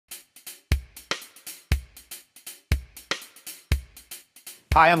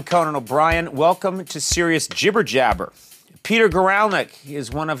Hi, I'm Conan O'Brien. Welcome to Serious Jibber Jabber. Peter Guralnick is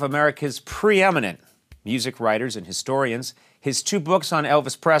one of America's preeminent music writers and historians. His two books on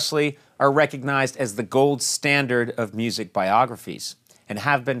Elvis Presley are recognized as the gold standard of music biographies and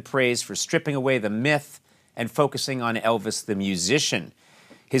have been praised for stripping away the myth and focusing on Elvis the musician.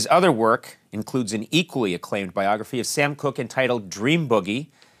 His other work includes an equally acclaimed biography of Sam Cooke entitled Dream Boogie,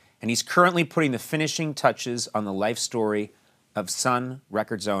 and he's currently putting the finishing touches on the life story of Sun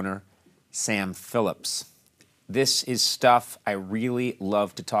Records owner Sam Phillips. This is stuff I really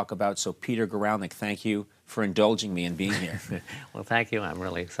love to talk about, so Peter Guralnick, thank you for indulging me and being here. Well, thank you. I'm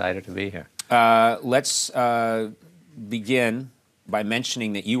really excited to be here. Let's begin by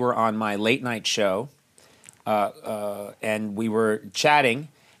mentioning that you were on my late night show, and we were chatting,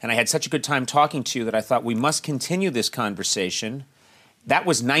 and I had such a good time talking to you that I thought we must continue this conversation. That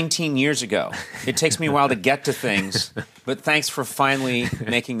was 19 years ago. It takes me a while to get to things, but thanks for finally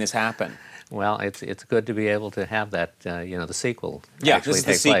making this happen. Well, it's good to be able to have that, the sequel. Yeah, this is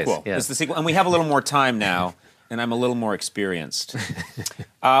the sequel. Yes. This is the sequel, and we have a little more time now, and I'm a little more experienced.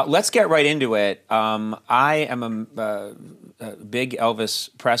 Let's get right into it. I am a big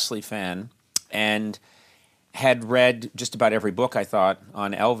Elvis Presley fan, and had read just about every book, I thought,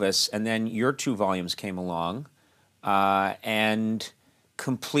 on Elvis, and then your two volumes came along, and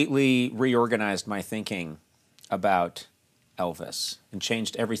completely reorganized my thinking about Elvis and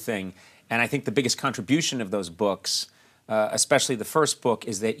changed everything. And I think the biggest contribution of those books, especially the first book,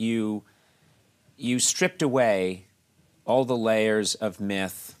 is that you stripped away all the layers of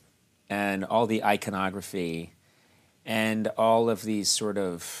myth and all the iconography and all of these sort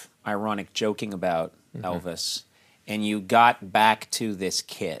of ironic joking about Elvis, and you got back to this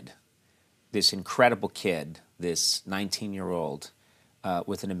kid, this incredible kid, this 19-year-old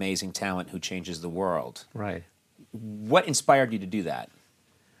with an amazing talent who changes the world. Right. What inspired you to do that?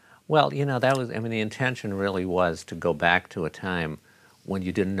 Well, that was, the intention really was to go back to a time when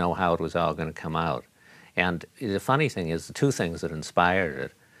you didn't know how it was all going to come out. And the funny thing is, the two things that inspired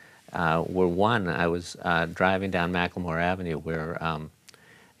it were, one, I was driving down Macklemore Avenue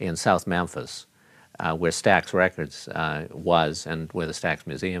in South Memphis, where Stax Records was and where the Stax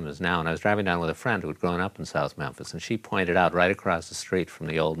Museum is now. And I was driving down with a friend who had grown up in South Memphis, and she pointed out right across the street from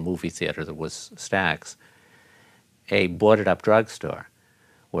the old movie theater that was Stax, a boarded-up drugstore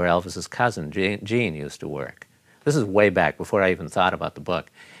where Elvis's cousin, Gene, used to work. This is way back, before I even thought about the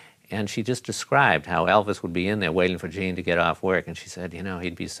book. And she just described how Elvis would be in there waiting for Gene to get off work. And she said,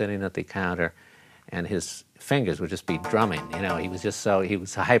 he'd be sitting at the counter, and his fingers would just be drumming. He was just he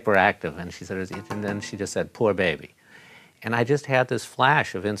was hyperactive. And she said, and then she just said, poor baby. And I just had this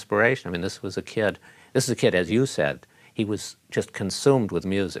flash of inspiration. This is a kid, as you said, he was just consumed with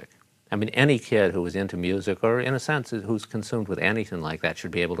music. Any kid who was into music, or in a sense, who's consumed with anything like that,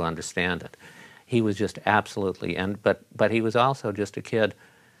 should be able to understand it. He was just absolutely, but he was also just a kid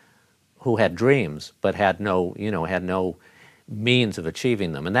who had dreams, but had no means of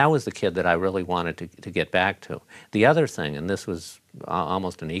achieving them. And that was the kid that I really wanted to get back to. The other thing, and this was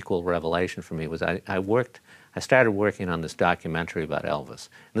almost an equal revelation for me, was I started working on this documentary about Elvis.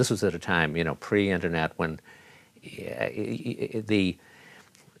 And this was at a time, pre-internet, when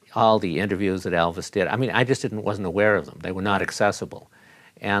all the interviews that Elvis did, I just wasn't aware of them. They were not accessible.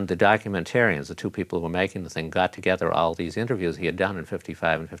 And the documentarians, the two people who were making the thing, got together all these interviews he had done in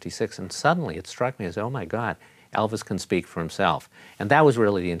 55 and 56, and suddenly it struck me as, oh my God, Elvis can speak for himself. And that was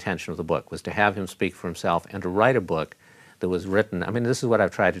really the intention of the book, was to have him speak for himself and to write a book that was written, this is what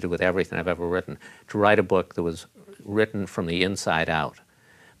I've tried to do with everything I've ever written, to write a book that was written from the inside out,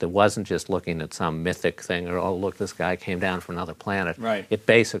 that wasn't just looking at some mythic thing or, oh, look, this guy came down from another planet. Right. It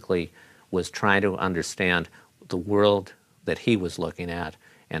basically was trying to understand the world that he was looking at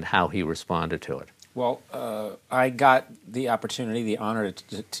and how he responded to it. Well, I got the opportunity, the honor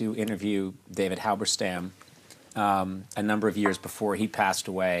to interview David Halberstam a number of years before he passed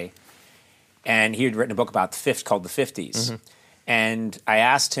away. And he had written a book about called The 50s. Mm-hmm. And I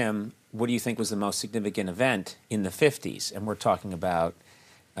asked him, what do you think was the most significant event in the 50s? And we're talking about,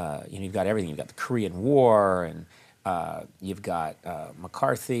 you've got everything. You've got the Korean War, and you've got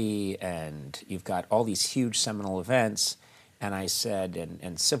McCarthy, and you've got all these huge seminal events. And I said,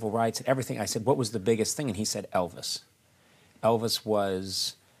 and civil rights and everything. I said, what was the biggest thing? And he said, Elvis. Elvis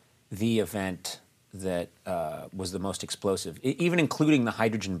was the event that was the most explosive, even including the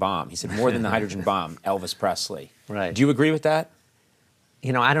hydrogen bomb. He said, more than the hydrogen bomb, Elvis Presley. Right. Do you agree with that?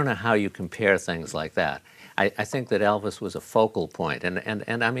 I don't know how you compare things like that. I think that Elvis was a focal point, and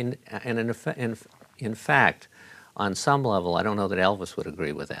in fact, on some level, I don't know that Elvis would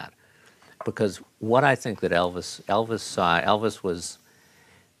agree with that, because what I think that Elvis saw, Elvis was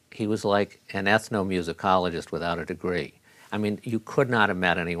he was like an ethnomusicologist without a degree. I mean, you could not have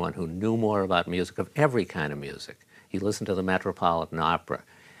met anyone who knew more about music, of every kind of music. He listened to the Metropolitan Opera.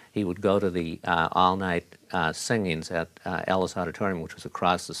 He would go to the all-night singings at Ellis Auditorium, which was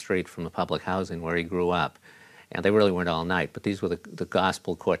across the street from the public housing where he grew up. And they really weren't all night, but these were the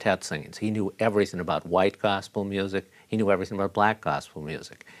gospel quartet singings. He knew everything about white gospel music. He knew everything about black gospel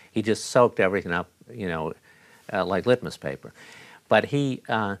music. He just soaked everything up, you know, like litmus paper. But he,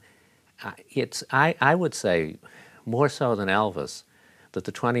 I would say, more so than Elvis, that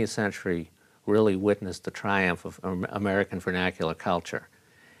the 20th century really witnessed the triumph of American vernacular culture,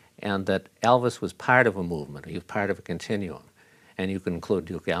 and that Elvis was part of a movement. He was part of a continuum. And you could include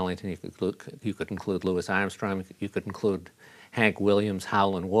Duke Ellington, you could include Louis Armstrong, you could include Hank Williams,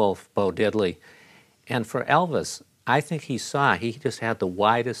 Howlin' Wolf, Bo Diddley. And for Elvis, I think he just had the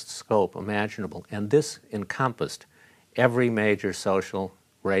widest scope imaginable, and this encompassed every major social,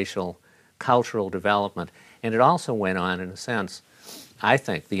 racial, cultural development. And it also went on, in a sense, I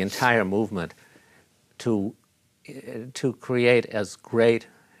think, the entire movement to create as great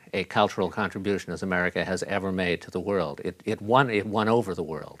a cultural contribution as America has ever made to the world. It won over the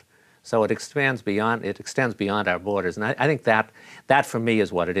world. So it extends beyond our borders. And I think that for me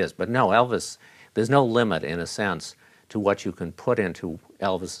is what it is. But no, Elvis, there's no limit, in a sense, to what you can put into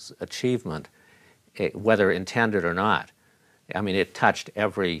Elvis' achievement, whether intended or not. I mean, it touched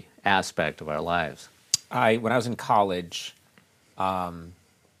every aspect of our lives. When I was in college, and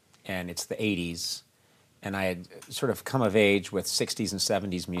it's the 80s, and I had sort of come of age with 60s and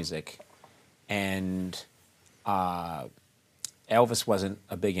 70s music, and Elvis wasn't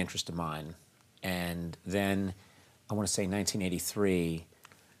a big interest of mine. And then, I want to say 1983,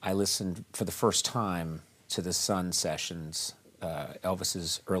 I listened for the first time to the Sun sessions,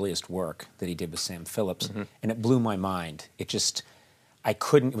 Elvis's earliest work that he did with Sam Phillips, and it blew my mind. It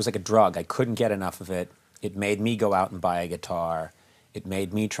was like a drug. I couldn't get enough of it. It made me go out and buy a guitar. It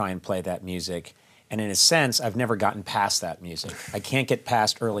made me try and play that music. And in a sense, I've never gotten past that music. I can't get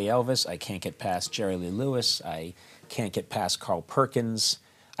past early Elvis. I can't get past Jerry Lee Lewis. I can't get past Carl Perkins.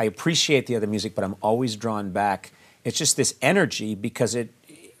 I appreciate the other music, but I'm always drawn back. It's just this energy because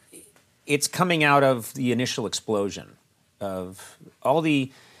it's coming out of the initial explosion of all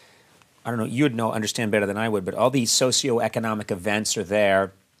the, I don't know, you would understand better than I would, but all these socioeconomic events are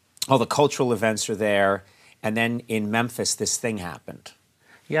there, all the cultural events are there, and then in Memphis, this thing happened.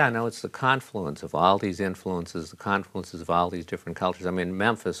 Yeah, no, it's the confluence of all these influences, the confluences of all these different cultures. I mean,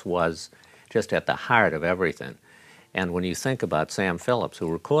 Memphis was just at the heart of everything. And when you think about Sam Phillips, who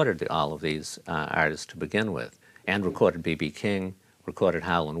recorded all of these artists to begin with, and recorded B.B. King, recorded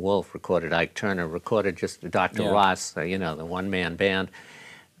Howlin' Wolf, recorded Ike Turner, recorded just Dr. Ross, the one-man band,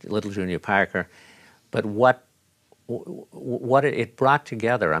 Little Junior Parker. But what it brought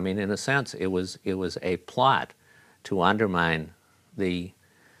together, I mean, in a sense, it was a plot to undermine the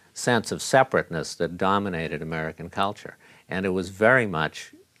sense of separateness that dominated American culture. And it was very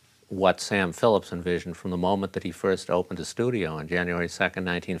much what Sam Phillips envisioned from the moment that he first opened a studio on January 2nd,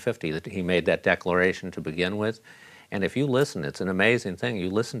 1950, that he made that declaration to begin with. And if you listen, it's an amazing thing. You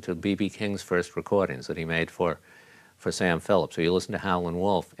listen to B.B. King's first recordings that he made for Sam Phillips, or you listen to Howlin'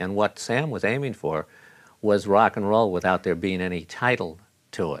 Wolf, and what Sam was aiming for was rock and roll without there being any title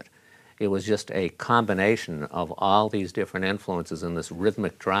to it. It was just a combination of all these different influences in this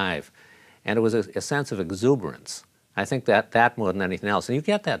rhythmic drive. And it was a sense of exuberance. I think that more than anything else. And you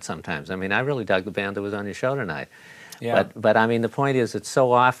get that sometimes. I mean, I really dug the band that was on your show tonight. Yeah. But I mean, the point is that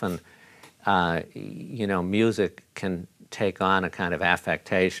so often, music can take on a kind of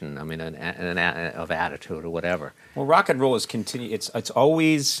affectation, I mean, of attitude or whatever. Well, rock and roll is it's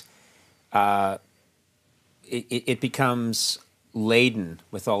always, it becomes laden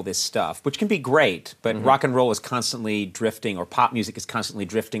with all this stuff, which can be great, but rock and roll is constantly drifting, or pop music is constantly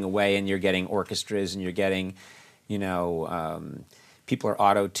drifting away, and you're getting orchestras, and you're getting, people are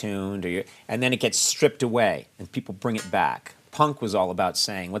auto-tuned, and then it gets stripped away, and people bring it back. Punk was all about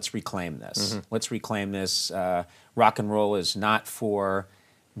saying, let's reclaim this. Let's reclaim this. Rock and roll is not for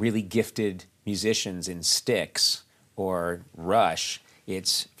really gifted musicians in Styx or Rush.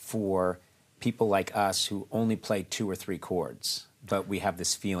 It's for people like us who only play 2 or 3 chords, but we have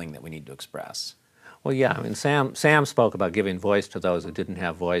this feeling that we need to express. Well, yeah, I mean, Sam spoke about giving voice to those who didn't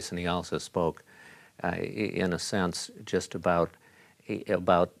have voice, and he also spoke, in a sense, just about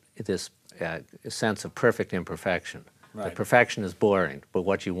this sense of perfect imperfection. Right. That perfection is boring, but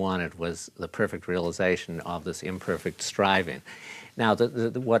what you wanted was the perfect realization of this imperfect striving. Now,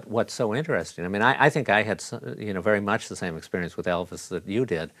 what's so interesting, I mean, I think I had, very much the same experience with Elvis that you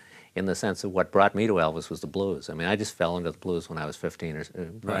did, in the sense of what brought me to Elvis was the blues. I mean, I just fell into the blues when I was 15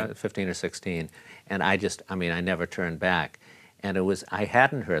 or 16, and I never turned back. And I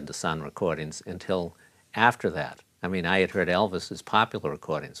hadn't heard the Sun recordings until after that. I mean, I had heard Elvis's popular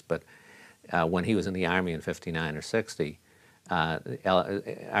recordings, but when he was in the Army in 59 or 60,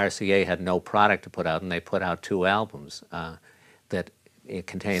 RCA had no product to put out, and they put out 2 albums that it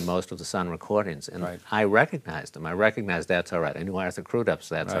contained most of the Sun recordings, and right. I recognized them. I recognized That's All Right. I knew Arthur Crudup's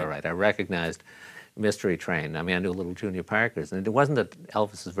That's All Right. I recognized Mystery Train. I mean, I knew Little Junior Parker's. And it wasn't that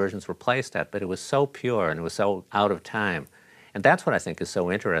Elvis's versions replaced that, but it was so pure and it was so out of time. And that's what I think is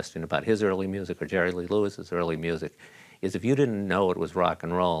so interesting about his early music, or Jerry Lee Lewis's early music, is if you didn't know it was rock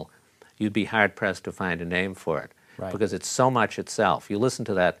and roll, you'd be hard-pressed to find a name for it. Right. Because it's so much itself. You listen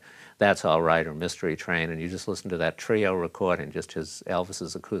to that That's All Right or Mystery Train, and you just listen to that trio recording, just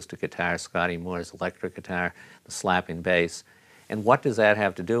Elvis's acoustic guitar, Scotty Moore's electric guitar, the slapping bass. And what does that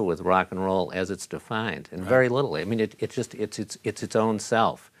have to do with rock and roll as it's defined? And very little. I mean, it's its own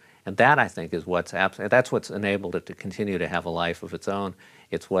self. And that, I think, is that's what's enabled it to continue to have a life of its own.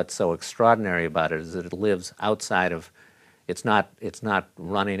 It's what's so extraordinary about it, is that it lives outside of, it's not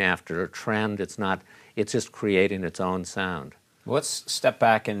running after a trend, it's just creating its own sound. Well, let's step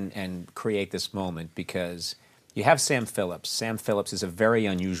back and create this moment, because you have Sam Phillips. Sam Phillips is a very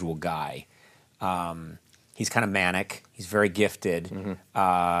unusual guy. He's kind of manic. He's very gifted, mm-hmm.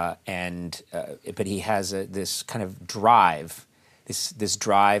 But he has this kind of drive, this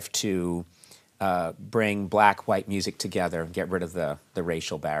drive to bring black-white music together and get rid of the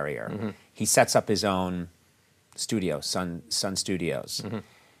racial barrier. Mm-hmm. He sets up his own studio, Sun Studios. Mm-hmm.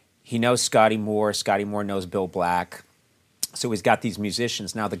 He knows Scotty Moore. Scotty Moore knows Bill Black. So he's got these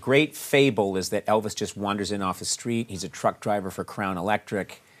musicians. Now, the great fable is that Elvis just wanders in off the street. He's a truck driver for Crown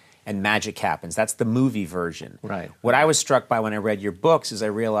Electric, and magic happens. That's the movie version. Right. What I was struck by when I read your books is I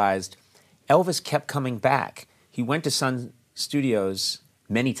realized Elvis kept coming back. He went to Sun Studios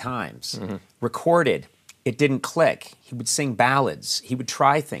many times, mm-hmm. recorded. It didn't click. He would sing ballads. He would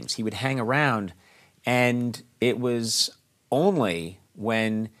try things. He would hang around. And it was only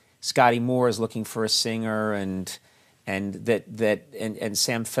when Scotty Moore is looking for a singer and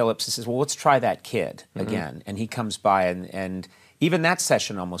Sam Phillips says, well, let's try that kid again. Mm-hmm. And he comes by, and even that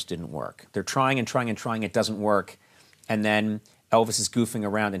session almost didn't work. They're trying and trying and trying. It doesn't work. And then Elvis is goofing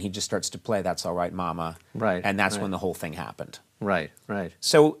around, and he just starts to play That's All Right, Mama. Right. And that's when the whole thing happened. Right.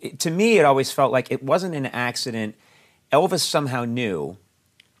 So to me, it always felt like it wasn't an accident. Elvis somehow knew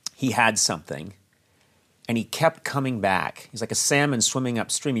he had something, and he kept coming back. He's like a salmon swimming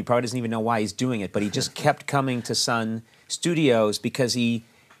upstream. He probably doesn't even know why he's doing it, but he just kept coming to Sun Studios because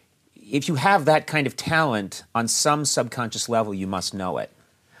if you have that kind of talent on some subconscious level, you must know it.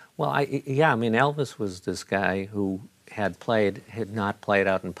 Well, Elvis was this guy who had not played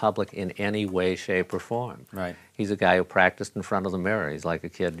out in public in any way, shape, or form. Right. He's a guy who practiced in front of the mirror. He's like a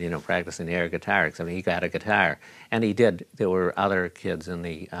kid, practicing air guitar, except he got a guitar. And he did. There were other kids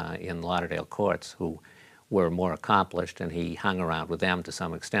in Lauderdale Courts who were more accomplished, and he hung around with them to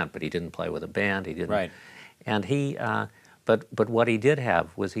some extent, but he didn't play with a band. He didn't. Right. And but what he did have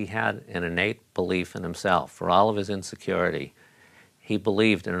was he had an innate belief in himself. For all of his insecurity, he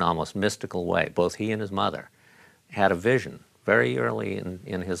believed in an almost mystical way. Both he and his mother had a vision very early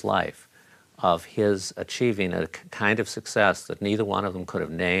in his life of his achieving a kind of success that neither one of them could have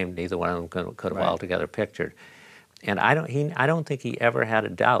named, neither one of them could have altogether pictured. And I don't think he ever had a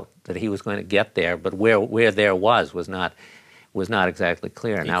doubt that he was going to get there, but where there was not exactly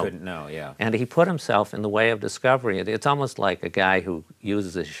clear. He couldn't know, yeah. And he put himself in the way of discovery. It's almost like a guy who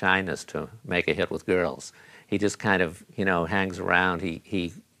uses his shyness to make a hit with girls. He just kind of, hangs around.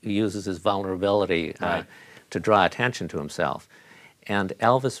 He uses his vulnerability to draw attention to himself. And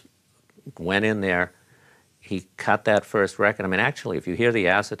Elvis went in there. He cut that first record. I mean, actually, if you hear the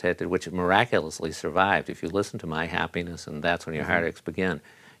acetate, which miraculously survived, if you listen to My Happiness and That's When Your Heartaches Begin,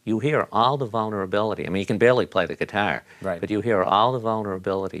 you hear all the vulnerability. I mean, he can barely play the guitar, but you hear all the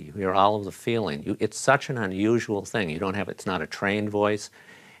vulnerability. You hear all of the feeling. It's such an unusual thing. It's not a trained voice.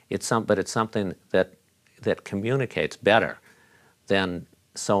 But it's something that communicates better than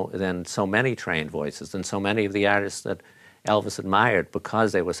so many trained voices, than so many of the artists that Elvis admired,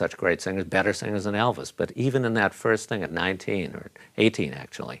 because they were such great singers, better singers than Elvis. But even in that first thing at 19, or 18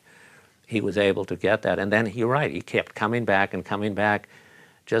 actually, he was able to get that. And then, you're right, he kept coming back and coming back,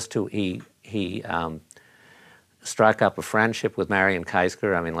 just to, struck up a friendship with Marion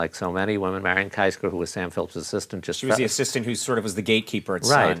Keisker. I mean, like so many women, Marion Keisker, who was Sam Phillips' assistant, just she was the assistant who sort of was the gatekeeper at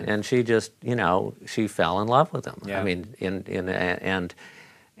right, Sun. and she just, you know, she fell in love with him. Yeah. I mean,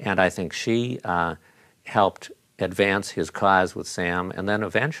 and I think she helped advance his cause with Sam, and then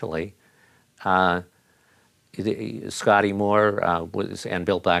eventually, Scotty Moore and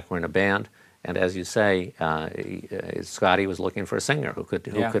Bill Black were in a band. And as you say, Scotty was looking for a singer who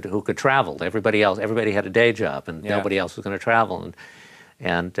could travel. Everybody had a day job, and nobody else was going to travel.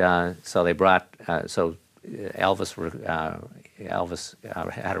 And so they brought Elvis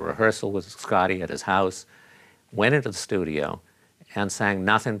had a rehearsal with Scotty at his house, went into the studio, and sang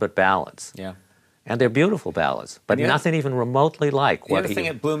nothing but ballads. Yeah. And they're beautiful ballads, but nothing even remotely like what he... The other thing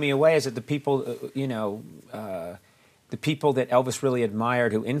that blew me away is that the people, the people that Elvis really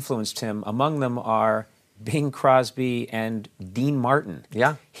admired who influenced him, among them are Bing Crosby and Dean Martin.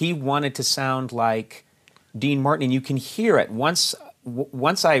 Yeah. He wanted to sound like Dean Martin, and you can hear it. Once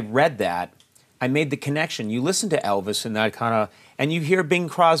I read that, I made the connection. You listen to Elvis and that kind of... And you hear Bing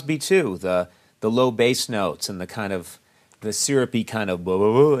Crosby, too, the low bass notes and the kind of... the syrupy kind of,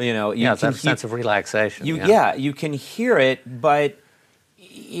 you know. Yeah, that sense of relaxation. You can hear it, but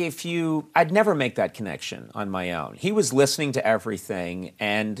I'd never make that connection on my own. He was listening to everything,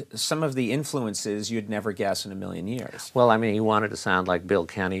 and some of the influences you'd never guess in a million years. Well, I mean, he wanted to sound like Bill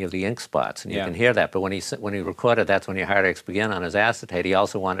Kenny of the Ink Spots, and you can hear that. But when he recorded That's When Your Heartaches Begin on his acetate, he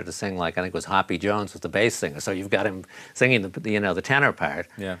also wanted to sing like, I think it was Hoppy Jones was the bass singer. So you've got him singing the tenor part.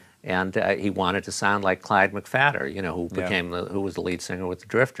 Yeah. And he wanted to sound like Clyde McPhatter, you know, who was the lead singer with the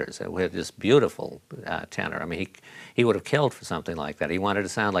Drifters, who had this beautiful tenor. I mean, he would have killed for something like that. He wanted to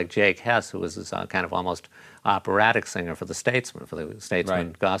sound like Jake Hess, who was this kind of almost operatic singer for the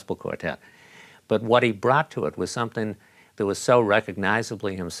Statesmen Gospel Quartet. But what he brought to it was something that was so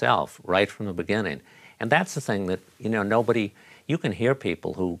recognizably himself right from the beginning. And that's the thing that, you know, you can hear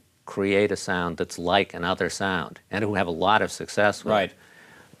people who create a sound that's like another sound and who have a lot of success with it.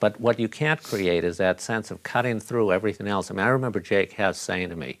 But what you can't create is that sense of cutting through everything else. I mean, I remember Jake Hess saying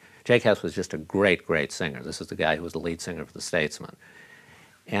to me, Jake Hess was just a great, great singer. This is the guy who was the lead singer for the Statesmen.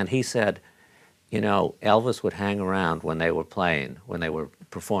 And he said, you know, Elvis would hang around when they were playing, when they were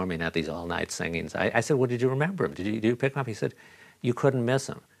performing at these all-night singings. I said, well, did you remember him? Did you pick him up? He said, you couldn't miss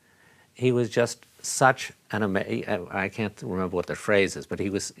him. He was just such an amazing, I can't remember what the phrase is, but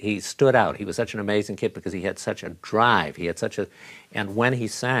he stood out. He was such an amazing kid because he had such a drive. He had such a, and when he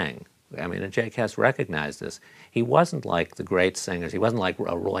sang, I mean, and Jake Hess recognized this, he wasn't like the great singers. He wasn't like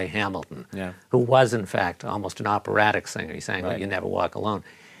a Roy Hamilton, who was, in fact, almost an operatic singer. He sang like You Never Walk Alone.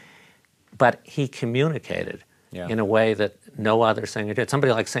 But he communicated in a way that no other singer did.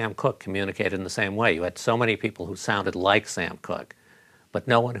 Somebody like Sam Cooke communicated in the same way. You had so many people who sounded like Sam Cooke, but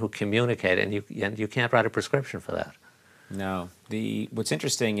no one who communicated, and you can't write a prescription for that. No. What's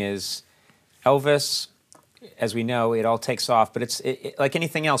interesting is Elvis, as we know, it all takes off, but it's like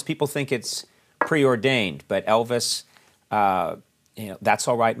anything else. People think it's preordained, but Elvis, you know, That's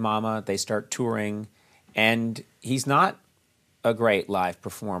All Right, Mama, they start touring, and he's not a great live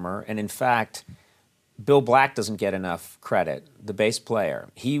performer, and in fact, Bill Black doesn't get enough credit, the bass player.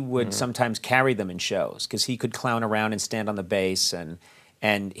 He would sometimes carry them in shows because he could clown around and stand on the bass, and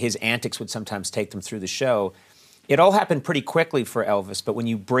his antics would sometimes take them through the show. It all happened pretty quickly for Elvis, but when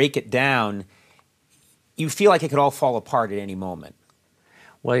you break it down, you feel like it could all fall apart at any moment.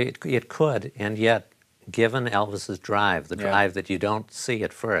 Well, it could, and yet, given Elvis's drive, the drive that you don't see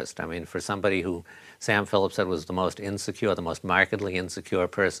at first, I mean, for somebody who Sam Phillips said was the most insecure, the most markedly insecure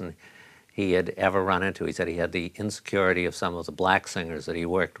person he had ever run into. He said he had the insecurity of some of the black singers that he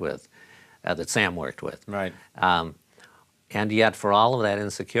worked with, that Sam worked with. Right. And yet, for all of that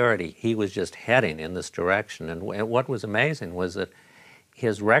insecurity, he was just heading in this direction. And what was amazing was that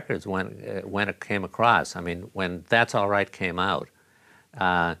his records, when it came across, I mean, when That's All Right came out,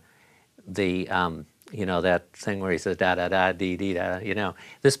 you know, that thing where he says da da da dee dee da, you know,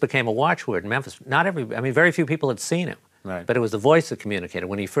 this became a watchword in Memphis. Very few people had seen him, but it was the voice that communicated.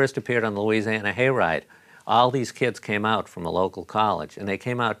 When he first appeared on the Louisiana Hayride, all these kids came out from a local college, and they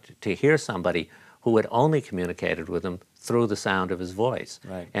came out to hear somebody who had only communicated with them through the sound of his voice.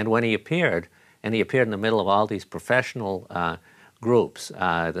 Right. And when he appeared, in the middle of all these professional groups,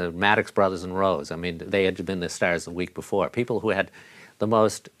 the Maddox Brothers and Rose, I mean, they had been the stars the week before, people who had the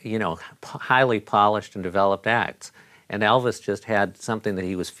most, you know, highly polished and developed acts. And Elvis just had something that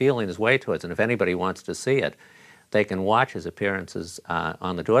he was feeling his way towards. And if anybody wants to see it, they can watch his appearances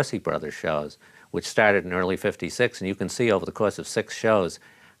on the Dorsey Brothers shows, which started in early '56, and you can see over the course of 6 shows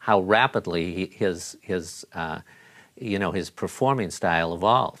how rapidly his performing style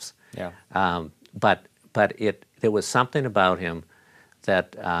evolves. Yeah. But there was something about him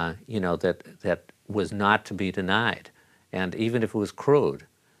that that was not to be denied, and even if it was crude.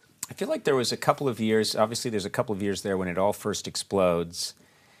 I feel like there was a couple of years. Obviously, there's a couple of years there when it all first explodes,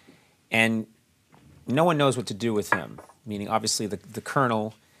 and no one knows what to do with him. Meaning, obviously, the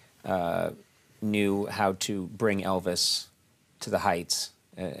Colonel knew how to bring Elvis to the heights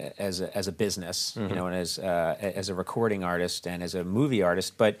as a business, Mm-hmm. and as a recording artist and as a movie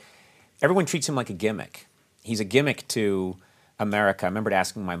artist. But everyone treats him like a gimmick. He's a gimmick to America. I remember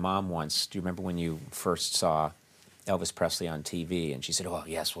asking my mom once, "Do you remember when you first saw Elvis Presley on TV?" And she said, "Oh,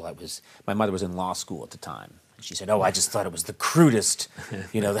 yes. Well, my mother was in law school at the time." And she said, "Oh, I just thought it was the crudest.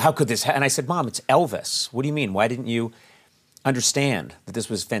 How could this?" And I said, "Mom, it's Elvis. What do you mean? Why didn't you understand that this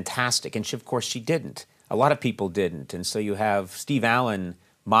was fantastic?" And of course, she didn't. A lot of people didn't. And so you have Steve Allen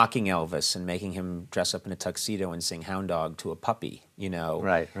mocking Elvis and making him dress up in a tuxedo and sing Hound Dog to a puppy.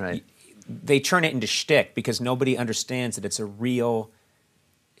 Right, right. They turn it into shtick because nobody understands that it's a real,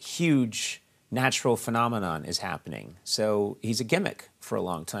 huge natural phenomenon is happening. So he's a gimmick for a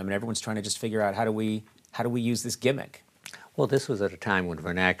long time, and everyone's trying to just figure out how do we use this gimmick. Well, this was at a time when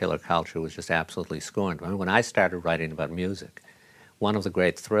vernacular culture was just absolutely scorned. I mean, when I started writing about music, one of the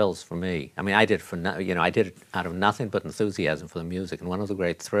great thrills for me, I mean, I did it out of nothing but enthusiasm for the music, and one of the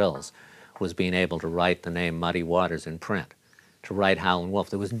great thrills was being able to write the name Muddy Waters in print, to write Howlin' Wolf.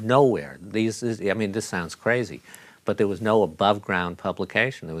 There was nowhere, I mean, this sounds crazy, but there was no above-ground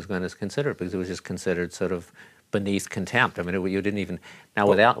publication that was going to consider it because it was just considered sort of beneath contempt. I mean, you didn't even, now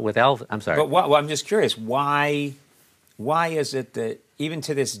with Elvis, I'm sorry. But I'm just curious, why is it that even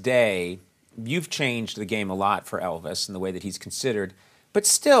to this day, you've changed the game a lot for Elvis and the way that he's considered, but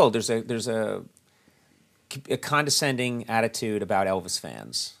still there's a condescending attitude about Elvis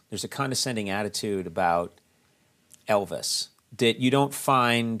fans. There's a condescending attitude about Elvis that you don't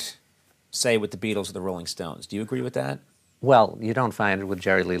find, say, with the Beatles or the Rolling Stones. Do you agree with that? Well, you don't find it with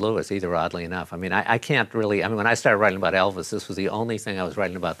Jerry Lee Lewis either, oddly enough. I mean, I can't really, I mean, when I started writing about Elvis, this was the only thing I was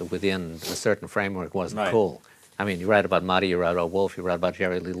writing about that within a certain framework wasn't cool. I mean, you write about Muddy, you write about Wolf, you write about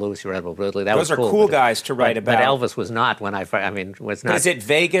Jerry Lee Lewis, you write about Ridley. That Those was cool. Those are cool guys to write about. But Elvis was not when was not. But is it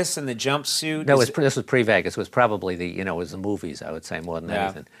Vegas and the jumpsuit? No, this was pre-Vegas. It was probably it was the movies, I would say, more than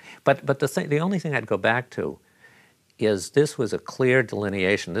anything. But the only thing I'd go back to is this was a clear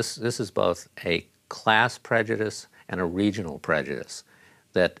delineation. This is both a class prejudice and a regional prejudice.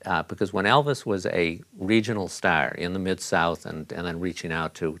 That because when Elvis was a regional star in the Mid-South and then reaching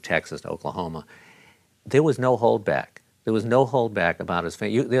out to Texas, Oklahoma, there was no holdback. There was no holdback about his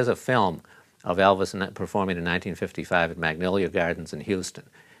fame. There's a film of Elvis performing in 1955 at Magnolia Gardens in Houston.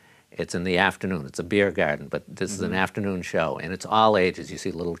 It's in the afternoon. It's a beer garden, but this is an afternoon show, and it's all ages. You see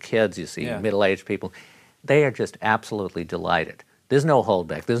little kids, you see middle-aged people. They are just absolutely delighted. There's no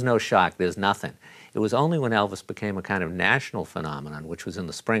holdback. There's no shock. There's nothing. It was only when Elvis became a kind of national phenomenon, which was in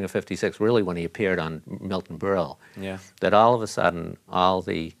the spring of '56, really when he appeared on Milton Berle, that all of a sudden all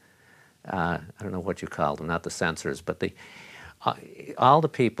the I don't know what you call them, not the censors, but all the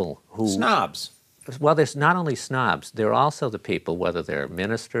people who... Snobs. Well, there's not only snobs, they're also the people, whether they're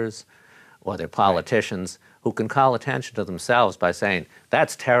ministers or they're politicians, who can call attention to themselves by saying,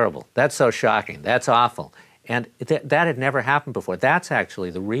 that's terrible, that's so shocking, that's awful. And that had never happened before. That's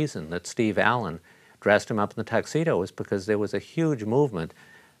actually the reason that Steve Allen dressed him up in the tuxedo, was because there was a huge movement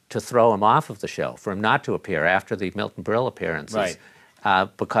to throw him off of the show, for him not to appear after the Milton Berle appearances. Right.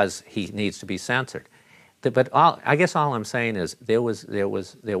 Because he needs to be censored. But I guess all I'm saying is there was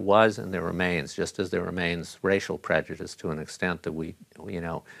and there remains, just as there remains racial prejudice to an extent that we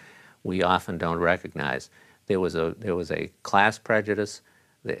often don't recognize. There was a class prejudice.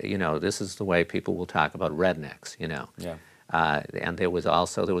 This is the way people will talk about rednecks. And there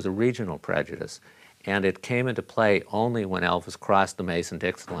was a regional prejudice. And it came into play only when Elvis crossed the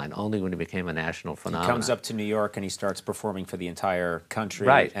Mason-Dixon line, only when he became a national phenomenon. He comes up to New York and he starts performing for the entire country,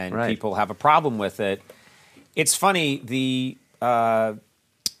 and people have a problem with it. It's funny, you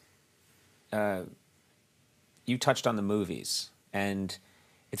touched on the movies, and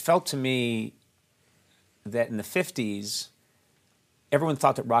it felt to me that in the 50s, everyone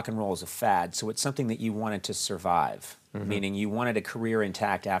thought that rock and roll was a fad, so it's something that you wanted to survive, meaning you wanted a career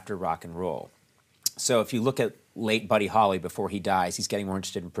intact after rock and roll. So if you look at late Buddy Holly before he dies, he's getting more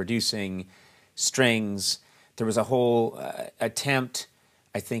interested in producing strings. There was a whole attempt,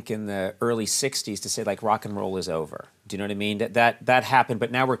 I think, in the early 60s to say, like, rock and roll is over. Do you know what I mean? That happened,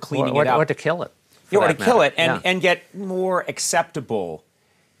 but now we're cleaning it up. Or to kill it. Or to kill it and get more acceptable.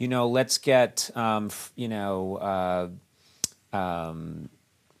 Let's get,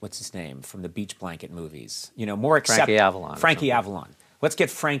 what's his name from the Beach Blanket movies? More acceptable. Frankie Avalon. Frankie Avalon. Let's get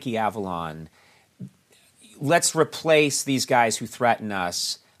Frankie Avalon. let's replace these guys who threaten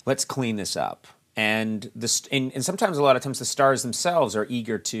us. Let's clean this up. And sometimes, a lot of times, the stars themselves are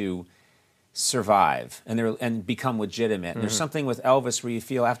eager to survive and become legitimate. And there's something with Elvis where you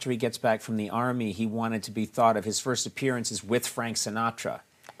feel after he gets back from the army, he wanted to be thought of. His first appearances with Frank Sinatra,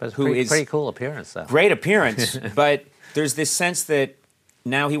 but it's pretty cool appearance, though. Great appearance, but there's this sense that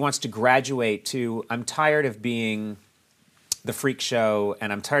now he wants to graduate to, I'm tired of being the freak show,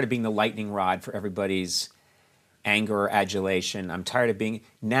 and I'm tired of being the lightning rod for everybody's anger or adulation. I'm tired of being,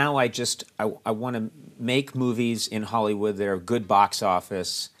 now I want to make movies in Hollywood that are good box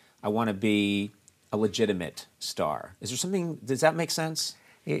office. I want to be a legitimate star. Is there something, does that make sense?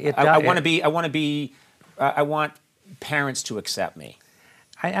 I want parents to accept me.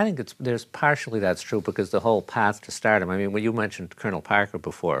 I think there's partially that's true, because the whole path to stardom. I mean, when you mentioned Colonel Parker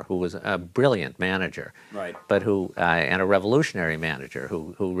before, who was a brilliant manager, right? But who and a revolutionary manager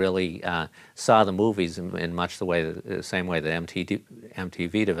who really saw the movies in much the same way that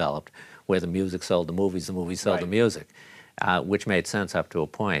MTV developed, where the music sold the movies sold the music, which made sense up to a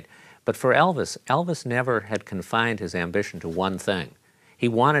point. But for Elvis never had confined his ambition to one thing. He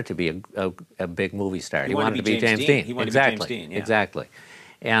wanted to be a big movie star. He wanted to be James Dean. He wanted to be James Dean. Yeah. Exactly.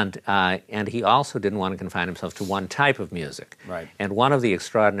 And he also didn't want to confine himself to one type of music. Right. And one of the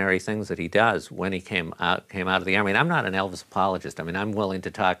extraordinary things that he does when he came out of the army, and I'm not an Elvis apologist. I mean, I'm willing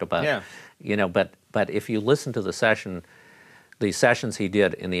to talk about, but if you listen to the sessions he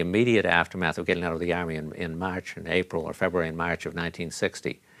did in the immediate aftermath of getting out of the army in March and April, or February and March of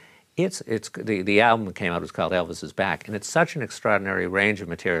 1960, the album that came out was called Elvis Is Back, and it's such an extraordinary range of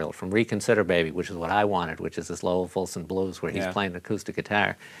material, from Reconsider Baby, which is what I wanted, which is this Lowell Fulson blues where he's playing acoustic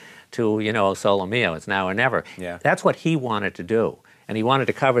guitar, to, O Solo Mio, It's Now or Never. Yeah. That's what he wanted to do, and he wanted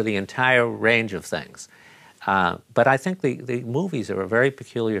to cover the entire range of things. But I think the movies are a very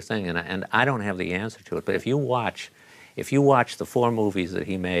peculiar thing, and I don't have the answer to it, but if you watch the 4 movies that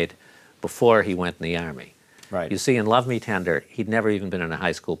he made before he went in the army, right. You see in Love Me Tender, he'd never even been in a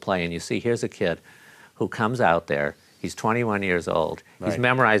high school play, and you see here's a kid who comes out there, he's 21 years old, he's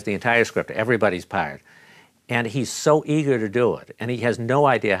memorized the entire script, everybody's part, and he's so eager to do it, and he has no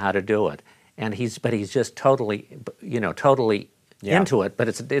idea how to do it, and he's just totally, into it, but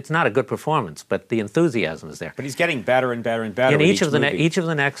it's not a good performance, but the enthusiasm is there. But he's getting better and better and better in each of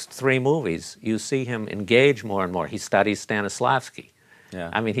the next 3 movies, you see him engage more and more. He studies Stanislavski. Yeah.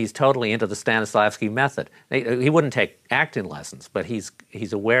 I mean, he's totally into the Stanislavski method. He wouldn't take acting lessons, but he's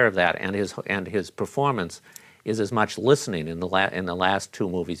aware of that, and his performance is as much listening in the last 2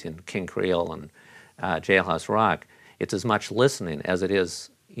 movies, in King Creole and Jailhouse Rock. It's as much listening as it is,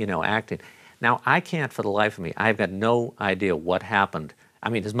 acting. Now, I can't for the life of me. I've got no idea what happened. I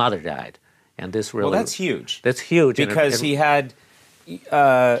mean, his mother died, and this really... Well, that's huge. That's huge. Because he has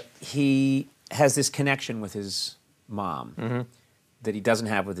this connection with his mom that he doesn't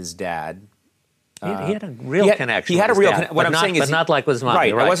have with his dad. He had a real connection. He had a real connection. What I'm saying is... But not like with his mom.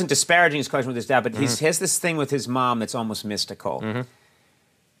 Right. I wasn't disparaging his connection with his dad, but he has this thing with his mom that's almost mystical.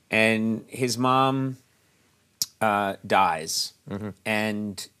 And his mom dies,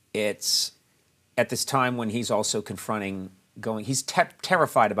 and it's at this time when he's also confronting he's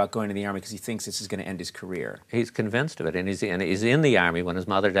terrified about going to the army because he thinks this is going to end his career. He's convinced of it, and he's in the army when his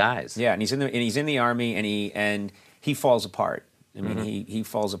mother dies. Yeah, and he's in the army, and he falls apart. I mean, he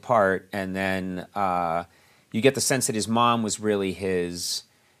falls apart, and then you get the sense that his mom was really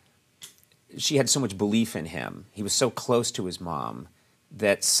she had so much belief in him. He was so close to his mom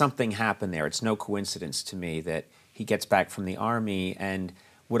that something happened there. It's no coincidence to me that he gets back from the army, and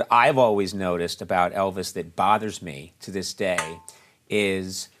what I've always noticed about Elvis that bothers me to this day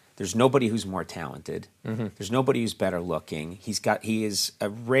is there's nobody who's more talented. There's nobody who's better looking. He is a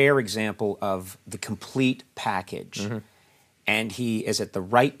rare example of the complete package. And he is at the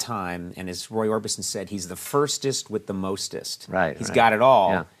right time, and as Roy Orbison said, he's the firstest with the mostest. Right. He's got it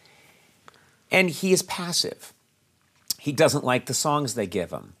all. Yeah. And he is passive. He doesn't like the songs they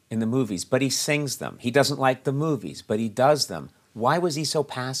give him in the movies, but he sings them. He doesn't like the movies, but he does them. Why was he so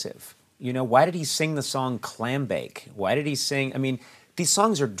passive? Why did he sing the song Clambake? Why did he sing? I mean, these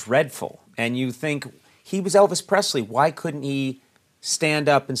songs are dreadful. And you think, he was Elvis Presley. Why couldn't he stand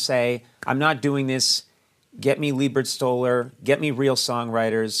up and say, I'm not doing this. Get me Liebert Stoller. Get me real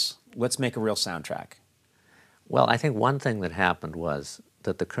songwriters. Let's make a real soundtrack. Well, I think one thing that happened was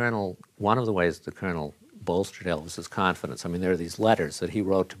that one of the ways the Colonel bolstered Elvis's confidence, I mean, there are these letters that he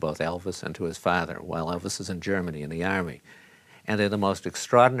wrote to both Elvis and to his father while Elvis is in Germany in the army. And they're the most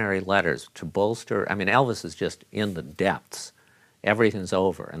extraordinary letters to bolster. I mean, Elvis is just in the depths. Everything's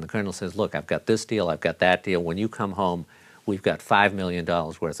over. And the Colonel says, look, I've got this deal, I've got that deal. When you come home, we've got $5 million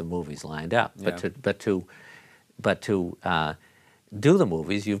worth of movies lined up. Yeah. But to but to do the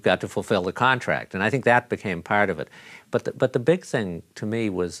movies, you've got to fulfill the contract, and I think that became part of it. But the big thing to me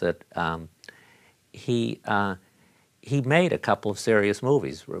was that he made a couple of serious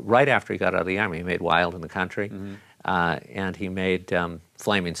movies right after he got out of the Army. He made Wild in the Country, and he made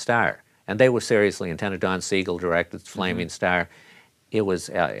Flaming Star, and they were seriously intended. Don Siegel directed Flaming Star. It was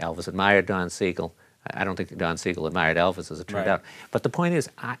Elvis admired Don Siegel. I don't think Don Siegel admired Elvis, as it turned out. But the point is,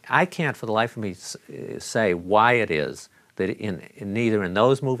 I can't for the life of me say why it is that in neither in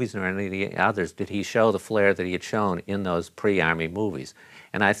those movies nor any of the others did he show the flair that he had shown in those pre-Army movies.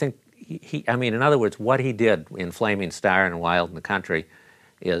 And I think I mean, in other words, what he did in Flaming Star and Wild in the Country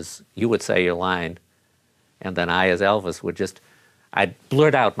is you would say your line, and then I, as Elvis, I'd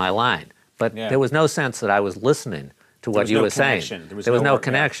blurt out my line. But there was no sense that I was listening to what you were saying. There was no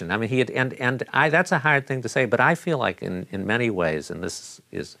connection. I mean, he had, that's a hard thing to say, but I feel like in many ways, and this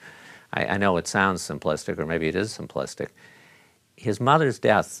is, I know it sounds simplistic, or maybe it is simplistic, his mother's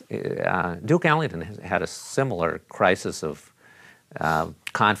death, Duke Ellington had a similar crisis of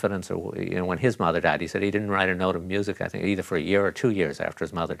confidence, or when his mother died. He said he didn't write a note of music, I think, either for a year or 2 years after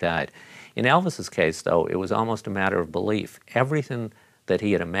his mother died. In Elvis's case, though, it was almost a matter of belief. Everything that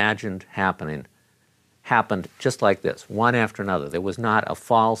he had imagined happened just like this, one after another. There was not a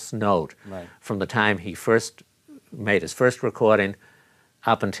false note from the time he first made his first recording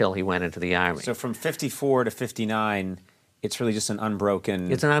up until he went into the Army. So from 54 to 59, it's really just an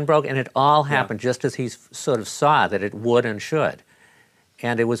unbroken... It's an unbroken, and it all happened just as he sort of saw that it would and should.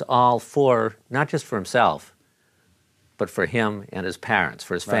 And it was all for, not just for himself, but for him and his parents,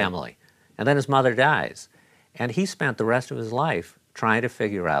 for his family. And then his mother dies. And he spent the rest of his life trying to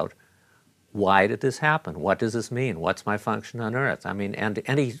figure out, why did this happen? What does this mean? What's my function on Earth? I mean, and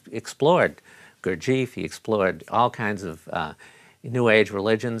he explored Gurdjieff, he explored all kinds of New Age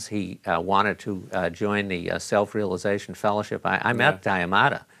religions. He wanted to join the Self-Realization Fellowship. I met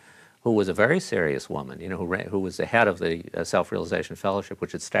Dayamata, who was a very serious woman, you know, who was the head of the Self-Realization Fellowship,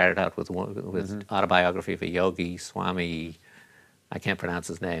 which had started out with autobiography of a yogi, Swami, I can't pronounce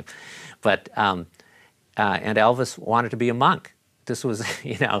his name, but and Elvis wanted to be a monk. This was,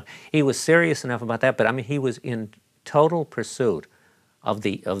 you know, he was serious enough about that, but I mean, he was in total pursuit of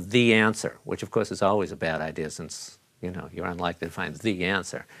the answer, which of course is always a bad idea, since, you know, you're unlikely to find the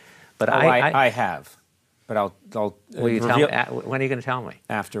answer. But I have. But I'll will you tell me, when are you going to tell me?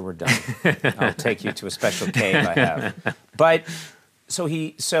 After we're done. I'll take you to a special cave I have. But so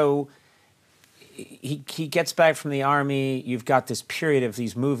he gets back from the Army. You've got this period of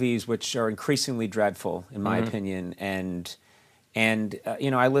these movies which are increasingly dreadful, in my opinion. And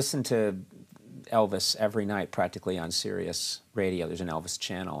you know, I listen to Elvis every night practically on Sirius Radio. There's an Elvis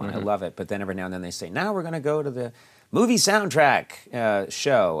channel, and I love it. But then every now and then they say, now we're going to go to the movie soundtrack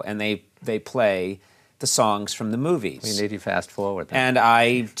show, and they play the songs from the movies. We need you fast forward. Then. And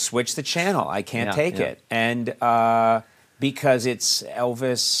I switch the channel. I can't take it. And because it's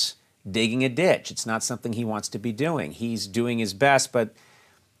Elvis digging a ditch. It's not something he wants to be doing. He's doing his best, but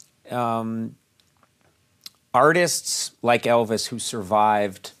artists like Elvis who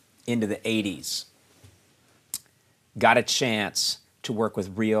survived into the 80s got a chance to work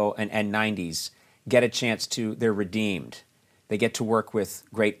with real, and 90s, get a chance to, they're redeemed. They get to work with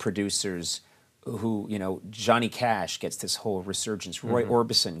great producers who, you know, Johnny Cash gets this whole resurgence. Roy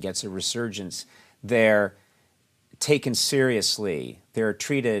Orbison gets a resurgence. They're taken seriously. They're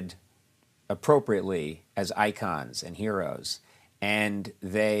treated appropriately as icons and heroes. And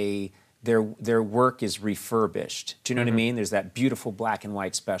their work is refurbished. Do you know what I mean? There's that beautiful black and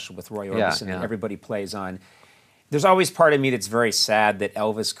white special with Roy Orbison that everybody plays on. There's always part of me that's very sad that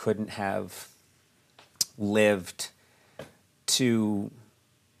Elvis couldn't have lived to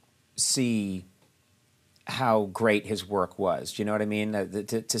see how great his work was. Do you know what I mean?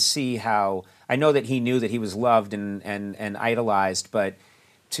 To see how, I know that he knew that he was loved and idolized, but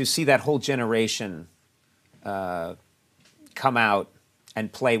to see that whole generation come out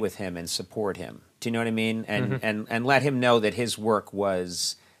and play with him and support him. Do you know what I mean? And let him know that his work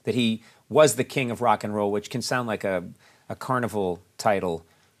was, that he was the king of rock and roll, which can sound like a carnival title,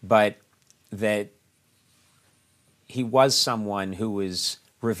 but that he was someone who was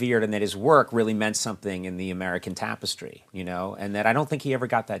revered and that his work really meant something in the American tapestry, you know, and that I don't think he ever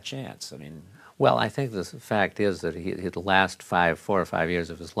got that chance. I mean... Well, I think the fact is that the last 4 or 5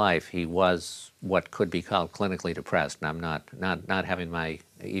 years of his life, he was what could be called clinically depressed. And I'm not having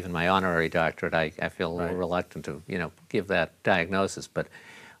even my honorary doctorate. I feel a little reluctant to, you know, give that diagnosis. But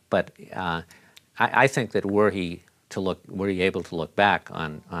I think that were he able to look back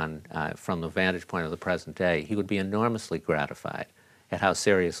on from the vantage point of the present day, he would be enormously gratified at how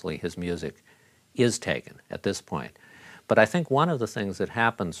seriously his music is taken at this point. But I think one of the things that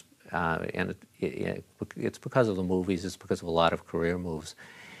happens, and it's because of the movies, it's because of a lot of career moves,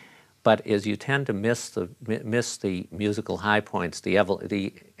 but is you tend to miss the musical high points, the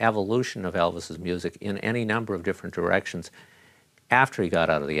evolution of Elvis's music in any number of different directions after he got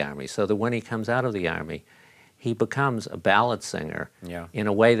out of the Army, so that when he comes out of the Army, he becomes a ballad singer in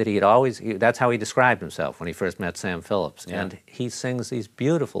a way that he had always, that's how he described himself when he first met Sam Phillips. Yeah. And he sings these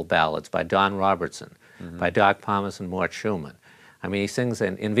beautiful ballads by Don Robertson, by Doc Pomus and Mort Schumann. I mean, he sings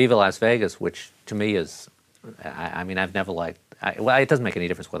in Viva Las Vegas, which to me is, I mean, I've never liked, well, it doesn't make any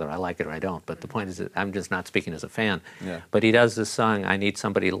difference whether I like it or I don't, but the point is that I'm just not speaking as a fan. Yeah. But he does this song, I Need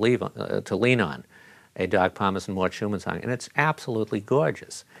Somebody to Lean On, a Doc Pomus and Mort Schumann song, and it's absolutely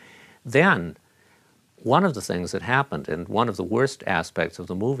gorgeous. Then, one of the things that happened, and one of the worst aspects of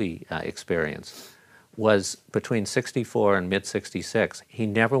the movie experience, was between '64 and mid-'66, he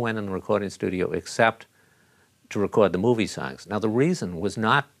never went in the recording studio except to record the movie songs. Now, the reason was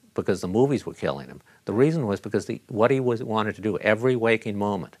not because the movies were killing him. The reason was because what he wanted to do every waking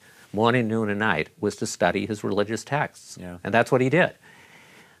moment, morning, noon, and night, was to study his religious texts. Yeah. And that's what he did.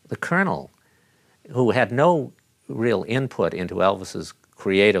 The Colonel, who had no real input into Elvis's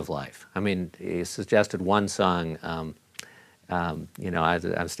creative life. I mean, he suggested one song, you know,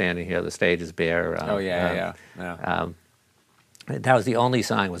 I'm standing here, the stage is bare. That was the only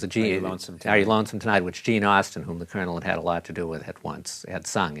song, was Are You Lonesome Tonight, which Gene Austin, whom the Colonel had a lot to do with, had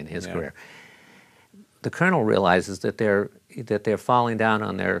sung in his career. The Colonel realizes that they're falling down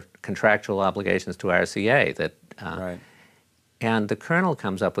on their contractual obligations to RCA. And the Colonel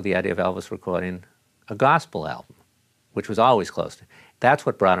comes up with the idea of Elvis recording a gospel album, which was always close to. That's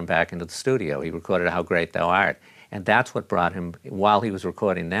what brought him back into the studio. He recorded How Great Thou Art. And that's what brought him, while he was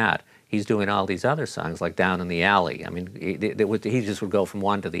recording that, he's doing all these other songs like Down in the Alley. I mean, he just would go from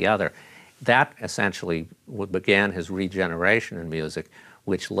one to the other. That essentially began his regeneration in music,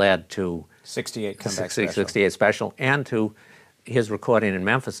 which led to 68 comeback 68 special, and to his recording in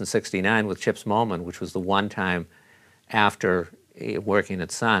Memphis in '69 with Chips Moman, which was the one time after working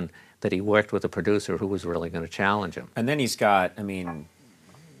at Sun that he worked with a producer who was really going to challenge him. And then he's got, I mean,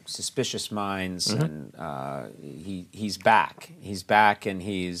 Suspicious Minds, and he's back. He's back, and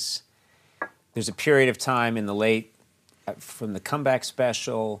there's a period of time in the late, from the comeback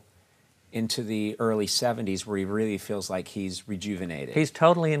special into the early '70s where he really feels like he's rejuvenated. He's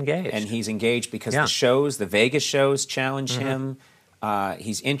totally engaged. And he's engaged because the Vegas shows challenge him.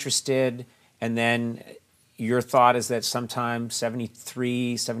 He's interested, and then your thought is that sometime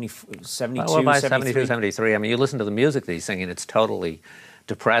 73, 72, well, by 72, 73, I mean, you listen to the music that he's singing, it's totally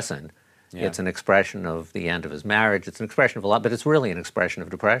depressing. Yeah. It's an expression of the end of his marriage. It's an expression of a lot, but it's really an expression of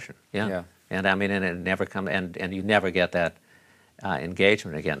depression. Yeah. And I mean, and it never comes, and you never get that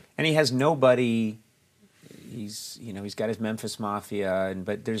engagement again. And he has nobody. He's got his Memphis Mafia,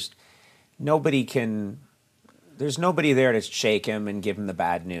 but there's nobody there to shake him and give him the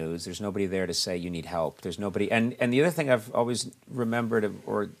bad news. There's nobody there to say you need help. There's nobody. And the other thing I've always remembered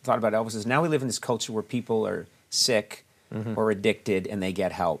or thought about Elvis is now we live in this culture where people are sick or addicted and they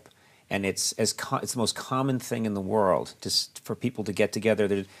get help. And it's the most common thing in the world for people to get together.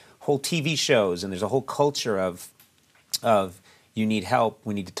 There's whole TV shows and there's a whole culture of you need help.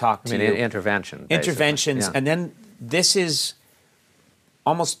 We need to talk to you. Intervention. Interventions, and then this is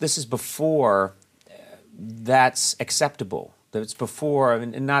before that's acceptable. It's before,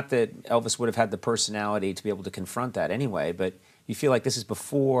 and not that Elvis would have had the personality to be able to confront that anyway, but you feel like this is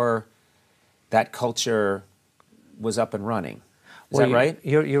before that culture was up and running. Is that right?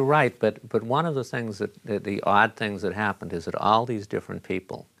 You're right, but one of the things the odd things that happened is that all these different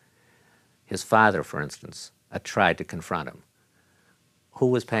people, his father, for instance, tried to confront him. Who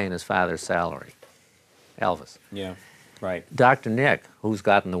was paying his father's salary? Elvis. Yeah, right. Dr. Nick, who's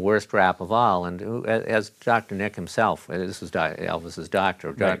gotten the worst rap of all, and who, as Dr. Nick himself, this was Elvis's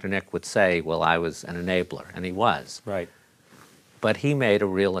doctor, Dr. Nick would say, well, I was an enabler, and he was. Right. But he made a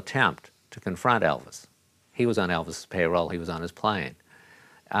real attempt to confront Elvis. He was on Elvis's payroll, he was on his plane.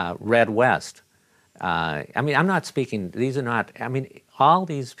 Red West. I mean, I'm not speaking, these are not, I mean, all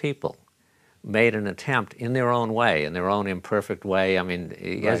these people made an attempt in their own way, in their own imperfect way. I mean,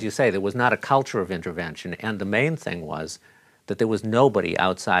 as you say, there was not a culture of intervention, and the main thing was that there was nobody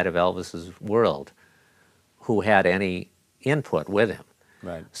outside of Elvis's world who had any input with him.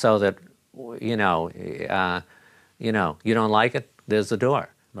 Right. So that, you don't like it, there's the door.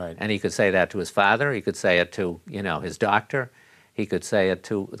 Right. And he could say that to his father, he could say it to, his doctor, he could say it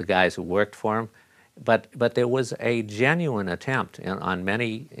to the guys who worked for him. But there was a genuine attempt in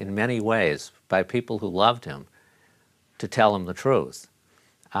many ways by people who loved him to tell him the truth.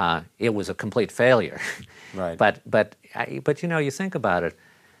 it was a complete failure. Right. But you know, you think about it.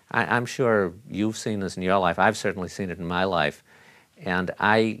 I'm sure you've seen this in your life. I've certainly seen it in my life, and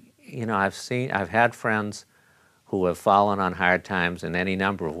I've had friends who have fallen on hard times in any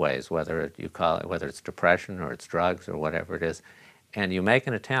number of ways, whether it's depression or it's drugs or whatever it is, and you make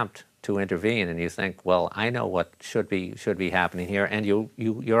an attempt to intervene, and you think, well, I know what should be happening here, and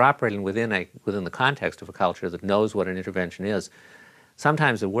you're operating within the context of a culture that knows what an intervention is.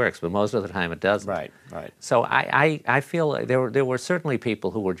 Sometimes it works, but most of the time it doesn't. Right, right. So I feel there were certainly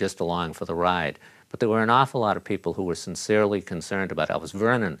people who were just along for the ride, but there were an awful lot of people who were sincerely concerned about Elvis.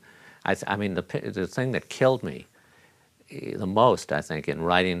 Vernon, I mean, the thing that killed me the most, I think, in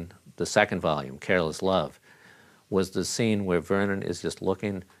writing the second volume, Careless Love, was the scene where Vernon is just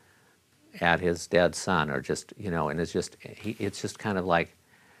looking at his dead son, or just, and it's just kind of like,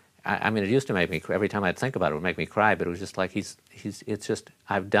 I mean, it used to make me, every time I'd think about it, it would make me cry, but it was just like it's just,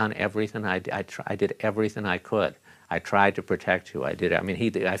 I've done everything, I did everything I could. I tried to protect you, I did, I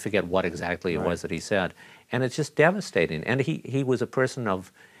mean, I forget what exactly it was that he said, and it's just devastating. And he was a person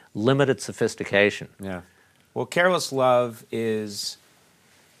of limited sophistication. Yeah. Well, Careless Love is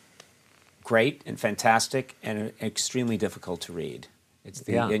great and fantastic and extremely difficult to read. It's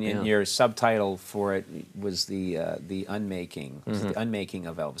your subtitle for it was the unmaking, the unmaking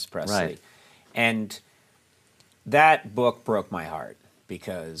of Elvis Presley, Right. And that book broke my heart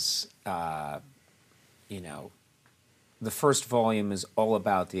because the first volume is all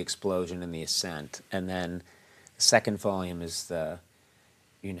about the explosion and the ascent, and then the second volume is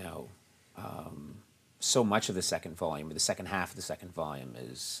so much of the second volume, or the second half of the second volume,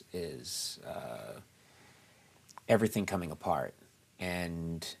 is everything coming apart,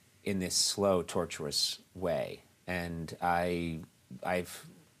 and in this slow, torturous way. And I've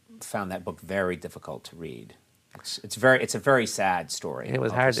found that book very difficult to read. It's a very sad story. It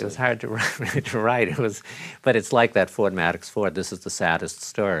was obviously. hard. It was hard to write. But it's like that Ford Maddox Ford. This is the saddest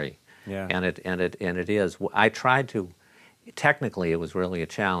story. Yeah. And it is. I tried to. Technically, it was really a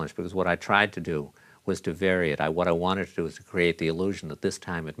challenge, because what I tried to do was to vary it. What I wanted to do was to create the illusion that this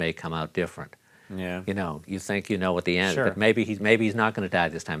time it may come out different. Yeah. You think you know at the end, Sure. but maybe he's not going to die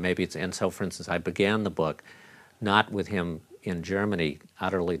this time. And so, for instance, I began the book not with him in Germany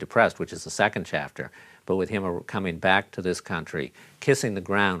utterly depressed, which is the second chapter, but with him coming back to this country, kissing the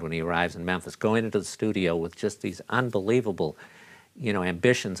ground when he arrives in Memphis, going into the studio with just these unbelievable,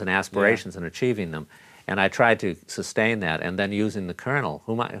 ambitions and aspirations, and achieving them. And I tried to sustain that, and then using the Colonel,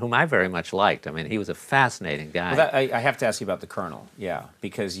 whom I very much liked. I mean, he was a fascinating guy. Well, I have to ask you about the Colonel,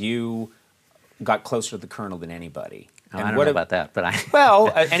 because you got closer to the Colonel than anybody. Oh, I don't know about that, but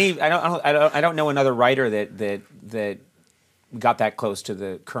I don't know another writer that got that close to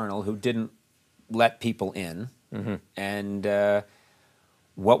the Colonel who didn't let people in. Mm-hmm. And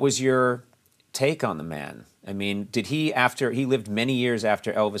what was your take on the man? I mean, he lived many years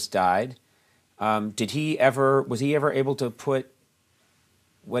after Elvis died. Was he ever able to put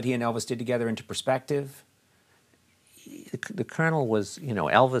what he and Elvis did together into perspective? The Colonel was,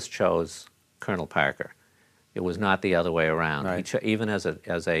 Elvis chose Colonel Parker. It was not the other way around. Right. Even as a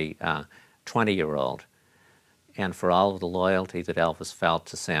 20-year-old, and for all of the loyalty that Elvis felt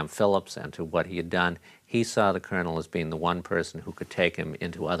to Sam Phillips and to what he had done, he saw the Colonel as being the one person who could take him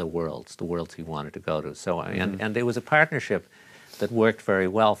into other worlds, the worlds he wanted to go to. So, and it was a partnership that worked very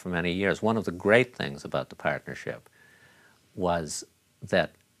well for many years. One of the great things about the partnership was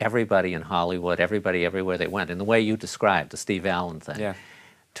that everybody in Hollywood, everybody everywhere they went, in the way you described, the Steve Allen thing,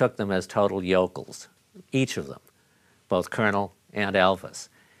 took them as total yokels, each of them, both Colonel and Elvis.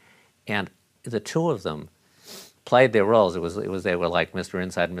 And the two of them played their roles. They were like Mr.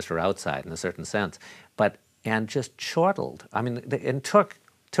 Inside and Mr. Outside in a certain sense, and just chortled. I mean, and took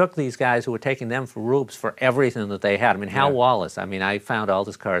these guys who were taking them for rubes for everything that they had. I mean, Hal Wallace. I mean, I found all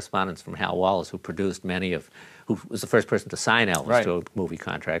this correspondence from Hal Wallace, who was the first person to sign Elvis to a movie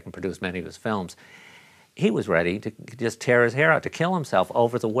contract and produced many of his films. He was ready to just tear his hair out, to kill himself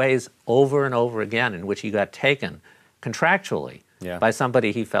over the ways over and over again in which he got taken contractually by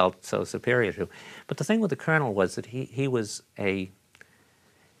somebody he felt so superior to. But the thing with the Colonel was that he was the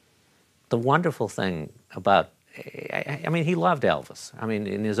wonderful thing about, I mean, he loved Elvis, I mean,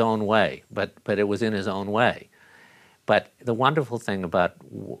 in his own way, but it was in his own way. But the wonderful thing about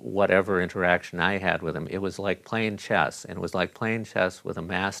whatever interaction I had with him, it was like playing chess, and it was like playing chess with a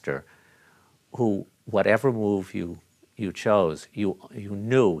master who, whatever move you chose, you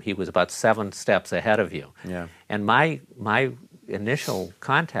knew he was about 7 steps ahead of you. Yeah. And my initial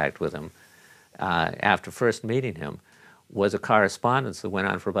contact with him, after first meeting him, was a correspondence that went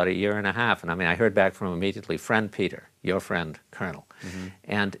on for about 1.5 years. And I mean, I heard back from him immediately, friend Peter, your friend Colonel.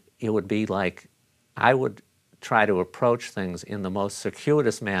 And it would be like, I would try to approach things in the most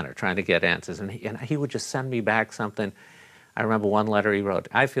circuitous manner, trying to get answers. And he would just send me back something. I remember one letter he wrote,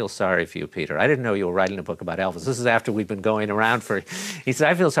 "I feel sorry for you, Peter. I didn't know you were writing a book about Elvis." This is after we'd been going around for, he said,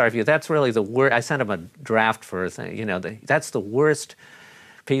 "I feel sorry for you. That's really the worst." I sent him a draft for a thing, you know, that's the worst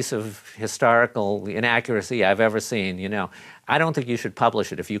piece of historical inaccuracy I've ever seen, you know. I don't think you should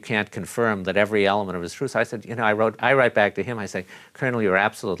publish it if you can't confirm that every element of it is true. So I said, you know, I write back to him, I say, "Colonel, you're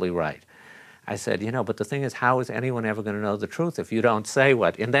absolutely right." I said, you know, but the thing is, how is anyone ever going to know the truth if you don't say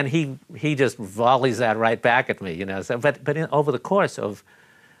what? And then he just volleys that right back at me, you know. So, but over the course of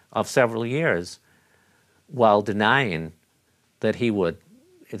several years, while denying that he would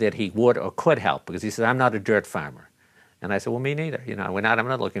or could help, because he said, "I'm not a dirt farmer," and I said, "Well, me neither. You know, I'm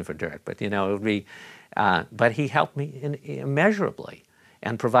not looking for dirt, but you know, it would be." But he helped me immeasurably,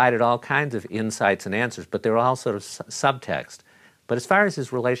 and provided all kinds of insights and answers. But they were all sort of subtext. But as far as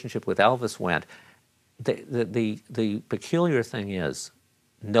his relationship with Elvis went, the peculiar thing is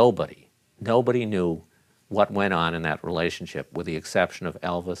nobody knew what went on in that relationship with the exception of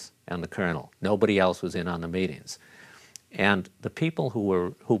Elvis and the Colonel. Nobody else was in on the meetings. And the people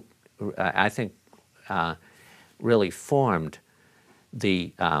who I think really formed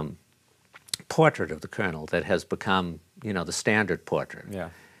the portrait of the Colonel that has become, you know, the standard portrait. Yeah.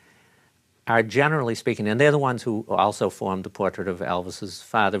 Are generally speaking, and they're the ones who also formed the portrait of Elvis's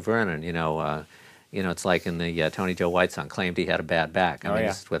father, Vernon. You know, it's like in the Tony Joe White song, claimed he had a bad back. I mean, yeah.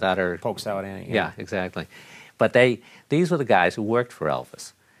 It's without her Pokes out Annie. Yeah, exactly. But these were the guys who worked for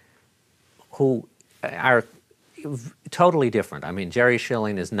Elvis, who are totally different. I mean, Jerry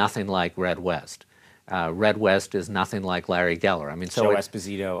Schilling is nothing like Red West. Red West is nothing like Larry Geller. I mean, so Joe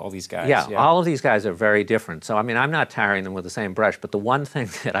Esposito, all these guys. Yeah, all of these guys are very different. So, I mean, I'm not tarring them with the same brush, but the one thing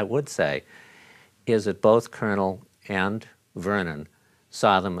that I would say is that both Colonel and Vernon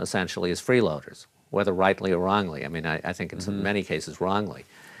saw them essentially as freeloaders, whether rightly or wrongly. I mean, I think in many cases wrongly.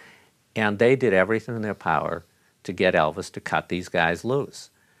 And they did everything in their power to get Elvis to cut these guys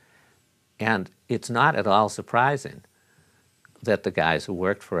loose. And it's not at all surprising that the guys who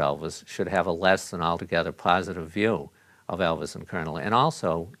worked for Elvis should have a less than altogether positive view of Elvis and Colonel. And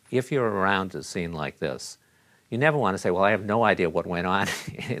also, if you're around a scene like this, you never want to say, "Well, I have no idea what went on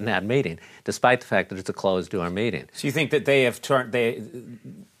in that meeting," despite the fact that it's a closed-door meeting. So you think that they have turned,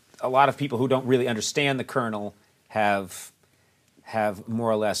 a lot of people who don't really understand the Colonel have more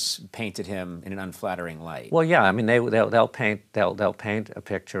or less painted him in an unflattering light. Well, yeah, I mean, they'll paint a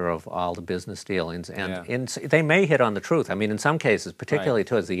picture of all the business dealings, and they may hit on the truth. I mean, in some cases, particularly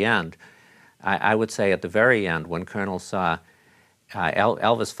towards the end, I would say at the very end, when Colonel saw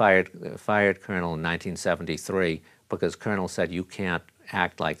Elvis fired Colonel in 1973 because Colonel said, "You can't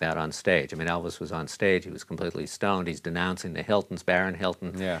act like that on stage." I mean, Elvis was on stage; he was completely stoned. He's denouncing the Hiltons, Baron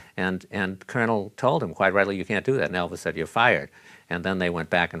Hilton, and Colonel told him quite rightly, "You can't do that." And Elvis said, "You're fired." And then they went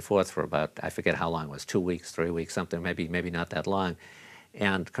back and forth for about, I forget how long it was, 2 weeks, 3 weeks, something, maybe not that long.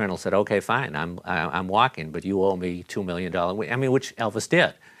 And Colonel said, "Okay, fine, I'm walking, but you owe me $2 million." I mean, which Elvis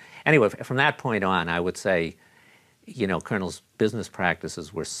did. Anyway, from that point on, I would say, you know, Colonel's business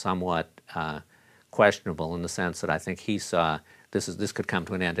practices were somewhat questionable in the sense that I think he saw this could come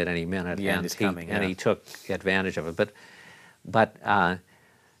to an end at any minute, the end is coming, and he took advantage of it. But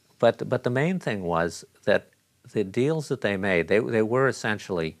the main thing was that the deals that they made, they were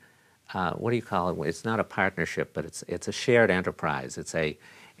essentially, what do you call it? It's not a partnership, but it's a shared enterprise.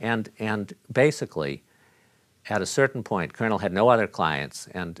 And basically, at a certain point, Colonel had no other clients,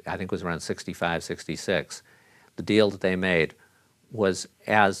 and I think it was around 65, 66. The deal that they made was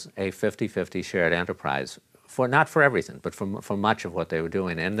as a 50-50 shared enterprise, not for everything, but for much of what they were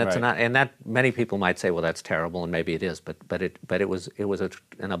doing. And that's that many people might say, "Well, that's terrible," and maybe it is, but it was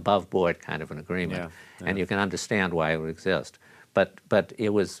an above board kind of an agreement, and you can understand why it would exist. But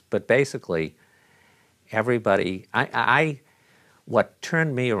basically, everybody. What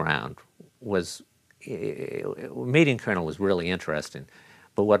turned me around was meeting Colonel was really interesting,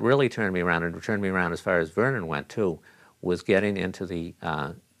 but what really turned me around, and turned me around as far as Vernon went too, was getting into the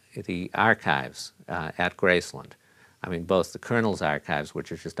archives at Graceland. I mean, both the Colonel's archives,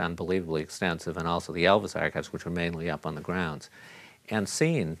 which are just unbelievably extensive, and also the Elvis archives, which were mainly up on the grounds, and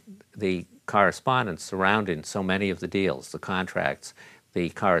seeing the correspondence surrounding so many of the deals, the contracts, the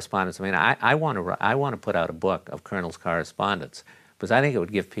correspondence. I mean, I want to put out a book of Colonel's correspondence, because I think it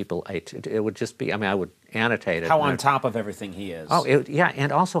would give people it would just be, I mean, I would annotate it. How on top of everything he is. Oh, yeah,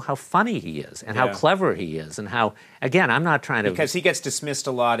 and also how funny he is, and how clever he is, and how, again, I'm not trying to... Because he gets dismissed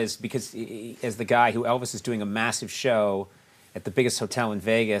a lot as the guy who Elvis is doing a massive show at the biggest hotel in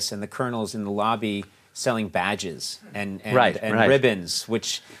Vegas, and the Colonel's in the lobby selling badges and Right. ribbons,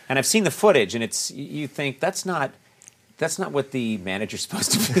 and I've seen the footage, and you think that's not what the manager's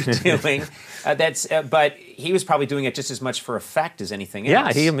supposed to be doing. But he was probably doing it just as much for effect as anything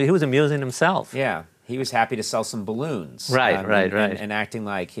else. Yeah, he was amusing himself. Yeah, he was happy to sell some balloons. Right. And acting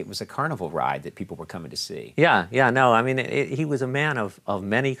like it was a carnival ride that people were coming to see. Yeah, no, I mean, he was a man of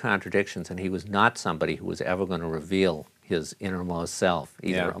many contradictions, and he was not somebody who was ever going to reveal his innermost self,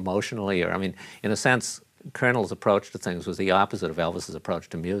 either emotionally or, I mean, in a sense, Colonel's approach to things was the opposite of Elvis's approach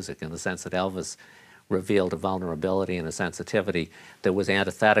to music, in the sense that Elvis revealed a vulnerability and a sensitivity that was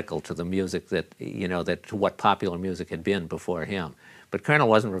antithetical to the music that, to what popular music had been before him. But Colonel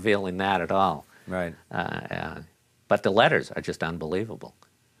wasn't revealing that at all. Right. But the letters are just unbelievable.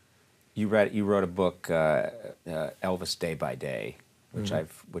 You wrote a book, Elvis Day by Day,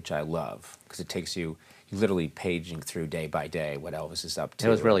 which I love, because it takes you literally paging through day by day what Elvis is up to. It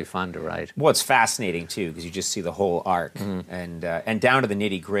was really fun to write. Well, it's fascinating too, because you just see the whole arc and down to the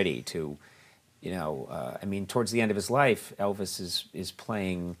nitty gritty. I mean, towards the end of his life, Elvis is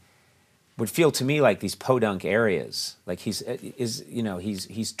playing. Would feel to me like these podunk areas, like he's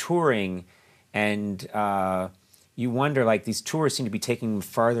touring, and you wonder, like, these tours seem to be taking him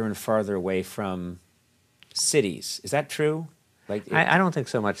farther and farther away from cities. Is that true? Like, I don't think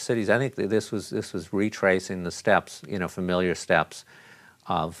so much cities. I think that this was retracing the steps, familiar steps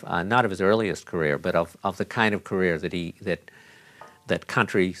of not of his earliest career, but of the kind of career that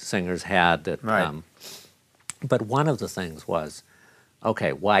country singers had. That, right. But one of the things was,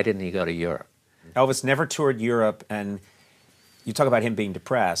 okay, why didn't he go to Europe? Elvis never toured Europe, and you talk about him being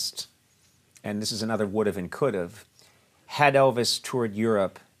depressed, and this is another would've and could've. Had Elvis toured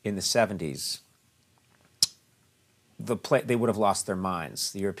Europe in the 70s, they would have lost their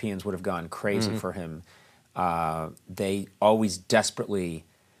minds. The Europeans would have gone crazy for him. They always desperately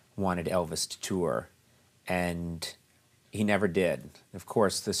wanted Elvis to tour, and he never did. Of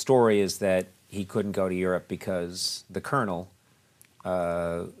course, the story is that he couldn't go to Europe because the Colonel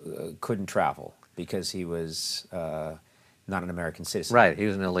couldn't travel because he was not an American citizen. Right, he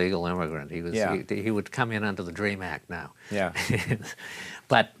was an illegal immigrant. He would come in under the Dream Act now. Yeah.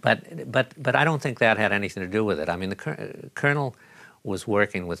 But I don't think that had anything to do with it. I mean, the Colonel was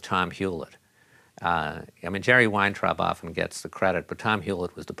working with Tom Hewlett. I mean, Jerry Weintraub often gets the credit, but Tom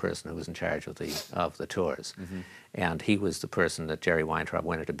Hewlett was the person who was in charge of the tours, and he was the person that Jerry Weintraub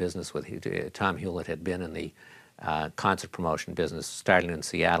went into business with. Tom Hewlett had been in the concert promotion business, starting in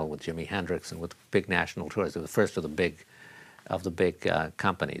Seattle with Jimi Hendrix and with big national tours. It was the first of the big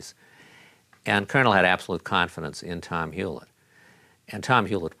companies, and Colonel had absolute confidence in Tom Hewlett, and Tom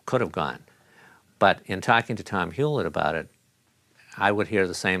Hewlett could have gone, but in talking to Tom Hewlett about it, I would hear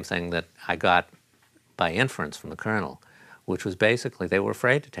the same thing that I got by inference from the Colonel, which was basically they were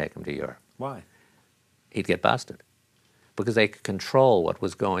afraid to take him to Europe. Why? He'd get busted. Because they could control what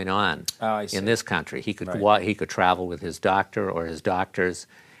was going on in this country. He could he could travel with his doctor or his doctors.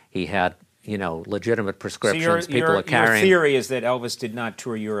 He had, legitimate prescriptions. So people are carrying. Your theory is that Elvis did not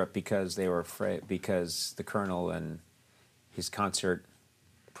tour Europe because they were afraid, because the Colonel and his concert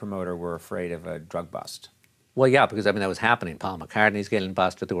promoter were afraid of a drug bust. Well, yeah, because, I mean, that was happening. Paul McCartney's getting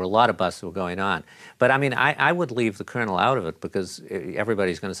busted. There were a lot of busts that were going on. But, I mean, I would leave the Colonel out of it because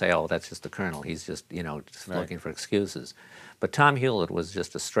everybody's going to say, oh, that's just the Colonel. He's just, just looking for excuses. But Tom Hewlett was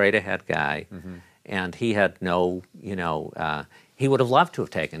just a straight-ahead guy, and he had no, he would have loved to have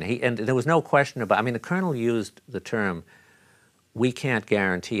taken it. And there was no question about, I mean, the Colonel used the term, we can't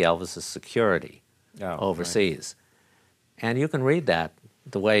guarantee Elvis's security overseas. Right. And you can read that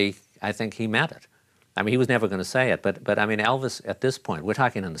the way I think he meant it. I mean, he was never going to say it, but I mean, Elvis at this point, we're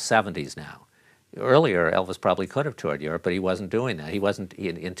talking in the 70s now. Earlier, Elvis probably could have toured Europe, but he wasn't doing that. He wasn't,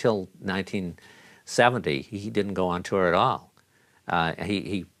 until 1970, he didn't go on tour at all.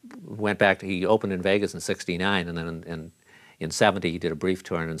 He went back to, he opened in Vegas in 69, and then in 70 he did a brief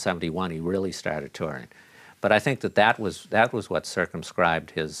tour, and in 71 he really started touring. But I think that was what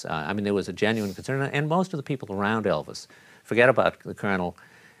circumscribed his, I mean, there was a genuine concern, and most of the people around Elvis, forget about the Colonel,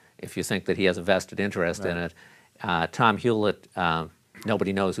 if you think that he has a vested interest in it. Tom Hewlett,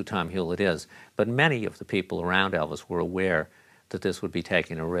 nobody knows who Tom Hewlett is, but many of the people around Elvis were aware that this would be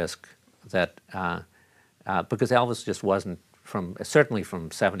taking a risk, that because Elvis just wasn't, certainly from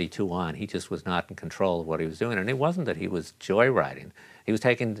 72 on, he just was not in control of what he was doing. And it wasn't that he was joyriding. He was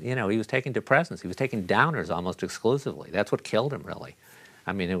taking, he was taking depressants. He was taking downers almost exclusively. That's what killed him, really.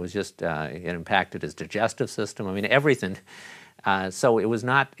 I mean, it was just, it impacted his digestive system. I mean, everything. So it was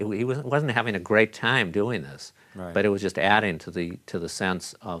not, he wasn't having a great time doing this, but it was just adding to the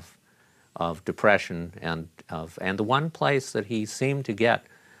sense of depression and the one place that he seemed to get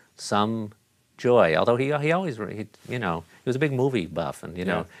some joy. Although he always, you know, he was a big movie buff, and you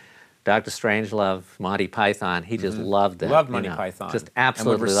know, Dr. Strangelove, Monty Python, he just loved that. Loved Monty Python. Just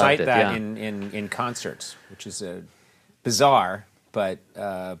absolutely and would recite loved it. that Yeah. in concerts, which is bizarre, but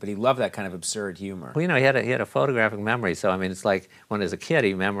he loved that kind of absurd humor. Well, you know, he had a photographic memory. So I mean, it's like when as a kid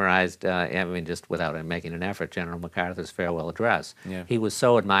he memorized. I mean, just without making an effort, General MacArthur's farewell address. Yeah. He was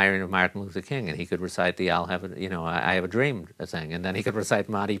so admiring of Martin Luther King, and he could recite the "I'll have a," you know, "I have a dream" thing, and then he could recite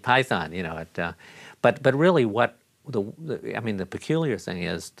Monty Python. You know, but really, what I mean, the peculiar thing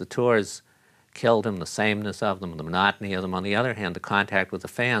is the tours killed him. The sameness of them, the monotony of them. On the other hand, the contact with the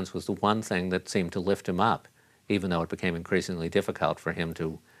fans was the one thing that seemed to lift him up, even though it became increasingly difficult for him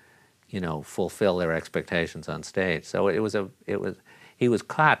to, you know, fulfill their expectations on stage. So he was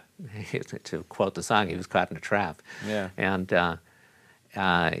caught, to quote the song, he was caught in a trap. Yeah. And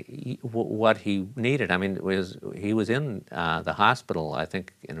what he needed, I mean, he was in the hospital, I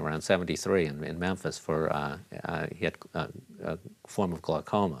think, in around '73 in Memphis for, he had a form of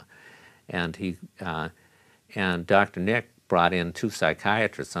glaucoma. And and Dr. Nick brought in 2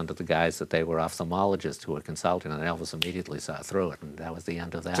 psychiatrists under the guise that they were ophthalmologists who were consulting, and Elvis immediately saw through it, and that was the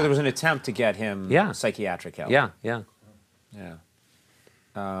end of that. So there was an attempt to get him psychiatric help. Yeah.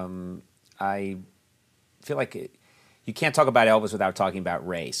 I feel like you can't talk about Elvis without talking about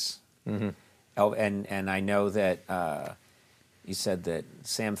race. Mm-hmm. And I know that you said that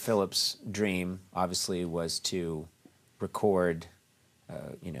Sam Phillips' dream, obviously, was to record,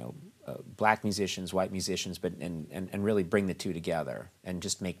 you know, black musicians, white musicians, but and really bring the two together and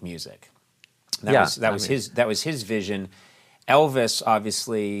just make music. That was his vision. Elvis,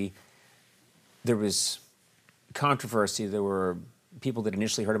 obviously, there was controversy. There were people that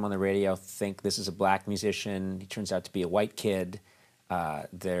initially heard him on the radio think this is a black musician. He turns out to be a white kid.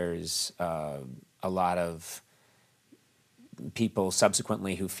 There's a lot of people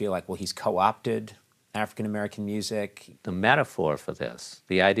subsequently who feel like, well, he's co-opted African-American music. The metaphor for this,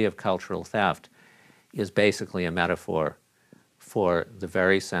 the idea of cultural theft, is basically a metaphor for the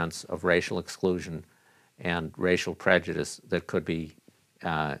very sense of racial exclusion and racial prejudice that could be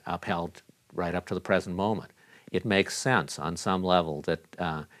upheld right up to the present moment. It makes sense on some level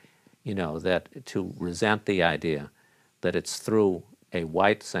that, you know, that to resent the idea that it's through a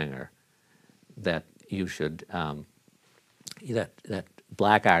white singer that you should, that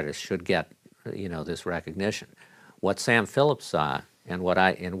black artists should get, you know, this recognition. What Sam Phillips saw and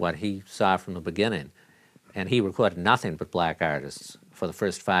what he saw from the beginning, and he recorded nothing but black artists for the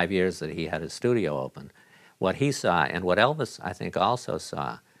first 5 years that he had his studio open. What he saw, and what Elvis, I think, also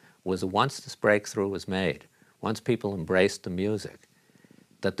saw, was that once this breakthrough was made, once people embraced the music,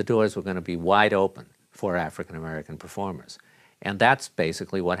 that the doors were going to be wide open for African-American performers. And that's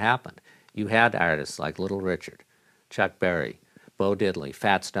basically what happened. You had artists like Little Richard, Chuck Berry, Bo Diddley,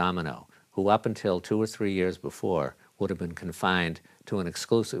 Fats Domino, who up until 2 or 3 years before would have been confined to an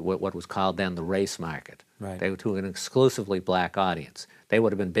exclusive, what was called then the race market. Right. They were to an exclusively black audience. They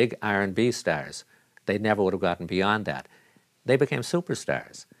would have been big R&B stars. They never would have gotten beyond that. They became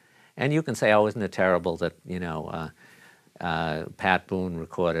superstars. And you can say, oh, isn't it terrible that, you know, Pat Boone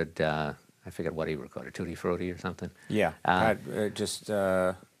recorded, I forget what he recorded, Tutti Frutti or something? Yeah, just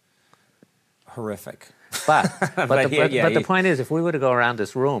horrific. But the point is, if we were to go around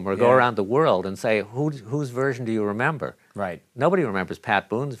this room or go around the world and say, whose version do you remember? Right. Nobody remembers Pat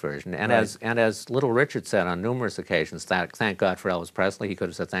Boone's version. And as Little Richard said on numerous occasions, thank God for Elvis Presley. He could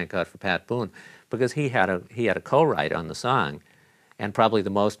have said thank God for Pat Boone, because he had a co-write on the song, and probably the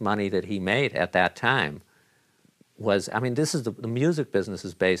most money that he made at that time was, I mean, this is the music business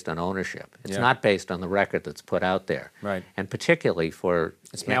is based on ownership. It's not based on the record that's put out there. Right. And particularly for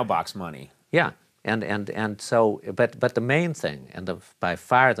it's mailbox money. Yeah. And so, but the main thing, and by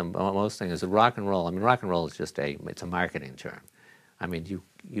far the most thing, is that rock and roll. I mean, rock and roll is just it's a marketing term. I mean,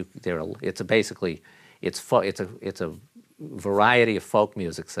 it's a variety of folk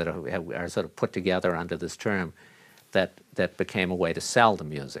musics that are sort of put together under this term, that became a way to sell the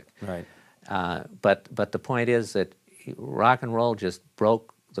music. Right. But the point is that rock and roll just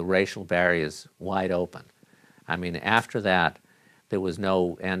broke the racial barriers wide open. I mean, after that, there was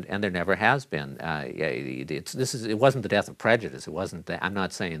no, and there never has been. It wasn't the death of prejudice. It wasn't that. I'm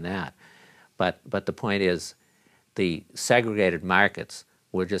not saying that, but the point is, the segregated markets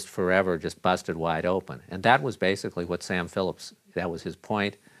were just forever just busted wide open, and that was basically what Sam Phillips. That was his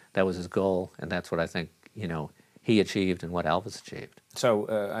point. That was his goal, and that's what I think he achieved and what Elvis achieved. So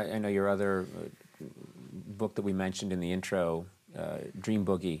I know your other book that we mentioned in the intro, Dream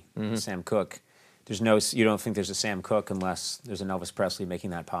Boogie, Sam Cooke. You don't think there's a Sam Cooke unless there's an Elvis Presley making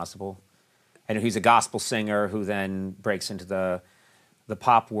that possible? I know he's a gospel singer who then breaks into the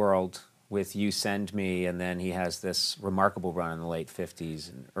pop world with You Send Me, and then he has this remarkable run in the late 50s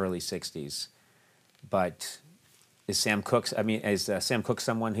and early 60s. But is Sam Cooke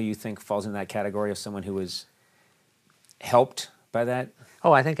someone who you think falls in that category of someone who was helped by that?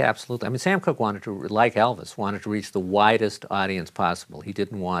 Oh, I think absolutely. I mean, Sam Cooke wanted to, like Elvis, wanted to reach the widest audience possible. He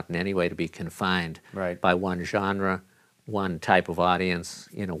didn't want in any way to be confined by one genre, one type of audience,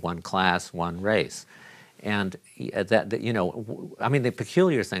 one class, one race. And I mean, the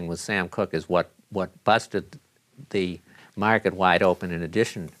peculiar thing with Sam Cooke is what busted the market wide open, in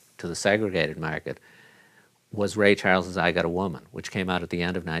addition to the segregated market, was Ray Charles's I Got a Woman, which came out at the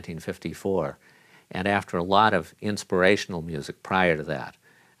end of 1954. And after a lot of inspirational music prior to that,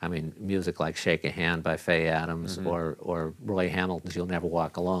 I mean, music like Shake a Hand by Faye Adams, or Roy Hamilton's You'll Never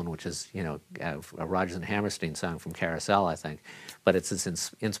Walk Alone, which is, a Rodgers and Hammerstein song from Carousel, I think. But it's this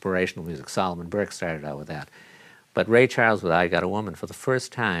inspirational music. Solomon Burke started out with that. But Ray Charles with I Got a Woman, for the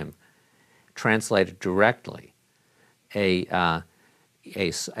first time, translated directly a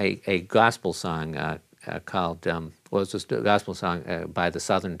gospel song called, it's just a gospel song by the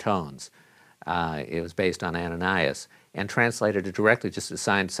Southern Tones. It was based on Ananias, and translated it directly, just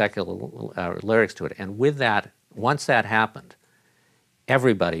assigned secular lyrics to it. And with that, once that happened,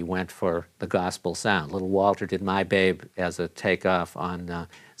 everybody went for the gospel sound. Little Walter did My Babe as a takeoff on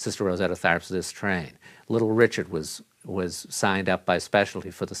Sister Rosetta Tharpe's This Train. Little Richard was signed up by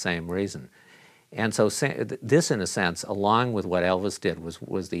Specialty for the same reason. And so this, in a sense, along with what Elvis did,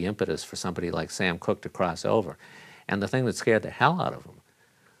 was the impetus for somebody like Sam Cooke to cross over. And the thing that scared the hell out of him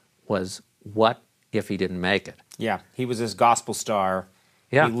was, what if he didn't make it? Yeah, he was this gospel star.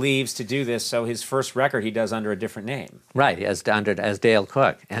 Yeah. He leaves to do this, so his first record he does under a different name. Right, as Dale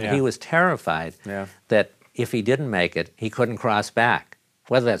Cook. And he was terrified that if he didn't make it, he couldn't cross back.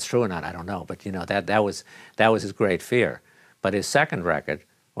 Whether that's true or not, I don't know. But that was his great fear. But his second record,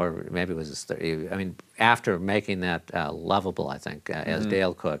 or maybe it was his third, I mean, after making that Lovable, I think, as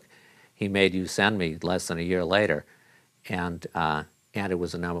Dale Cook, he made You Send Me less than a year later, and it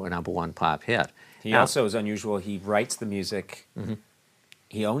was a number one pop hit. He also is unusual. He writes the music.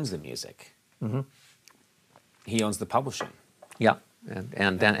 He owns the music. He owns the publishing. Yeah,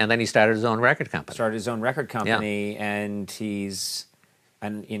 and then he started his own record company. And he's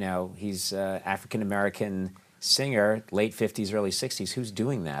African American singer, late 50s, early 60s. Who's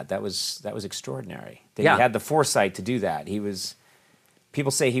doing that? That was extraordinary. He had the foresight to do that.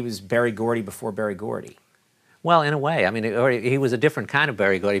 People say he was Berry Gordy before Berry Gordy. Well, in a way. I mean, he was a different kind of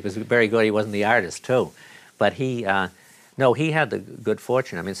Berry Gordy, because Berry Gordy wasn't the artist, too. But he had the good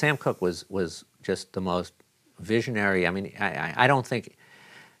fortune. I mean, Sam Cooke was just the most visionary. I mean, I don't think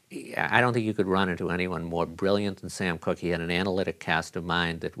you could run into anyone more brilliant than Sam Cooke. He had an analytic cast of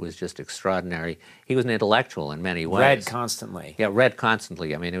mind that was just extraordinary. He was an intellectual in many ways. Read constantly. Yeah, read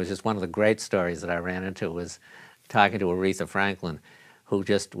constantly. I mean, it was just one of the great stories that I ran into was talking to Aretha Franklin, who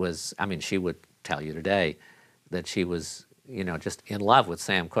just was, I mean, she would tell you today that she was, just in love with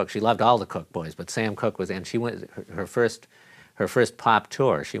Sam Cooke. She loved all the Cooke boys, but Sam Cooke was, and she went, her first pop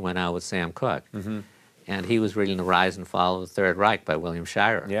tour, she went out with Sam Cooke. And he was reading The Rise and Fall of the Third Reich by William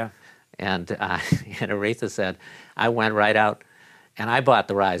Shirer. Yeah. And Aretha said, I went right out and I bought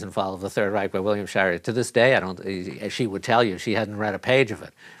The Rise and Fall of the Third Reich by William Shirer. To this day, she would tell you she hadn't read a page of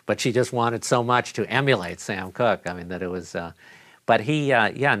it, but she just wanted so much to emulate Sam Cooke. I mean, that it was, but he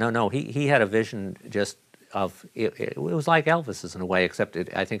had a vision just of, it was like Elvis's in a way, except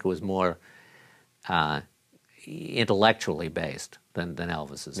I think it was more intellectually based than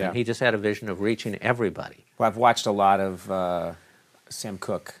Elvis's. Yeah. And he just had a vision of reaching everybody. Well, I've watched a lot of Sam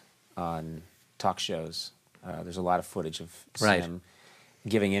Cooke on talk shows. There's a lot of footage of Sam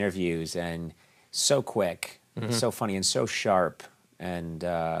giving interviews, and so quick, so funny, and so sharp, and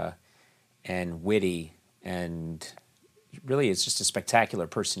witty, and really it's just a spectacular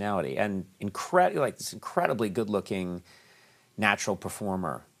personality, and this incredibly good-looking natural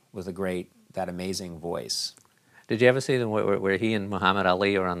performer with that amazing voice. Did you ever see them where he and Muhammad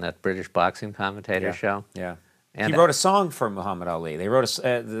Ali are on that British boxing commentator show? Yeah. And he wrote a song for Muhammad Ali.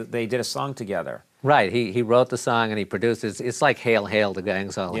 They did a song together. Right. He wrote the song and he produced it. It's like Hail, Hail, the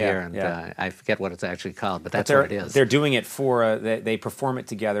Gang's All Here. And I forget what it's actually called, but that's what it is. They're doing it they perform it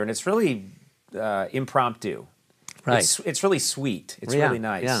together, and it's really impromptu. Right. It's really sweet. It's really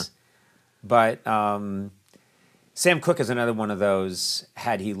nice. Yeah. But Sam Cooke is another one of those,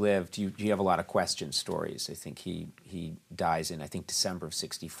 had he lived, you have a lot of question stories. I think he dies in, December of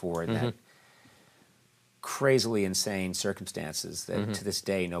 1964, in that crazily insane circumstances that to this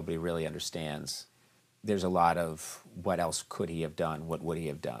day nobody really understands. There's a lot of what else could he have done? What would he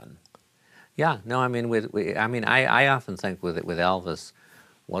have done? Yeah, no, I mean, I often think with Elvis,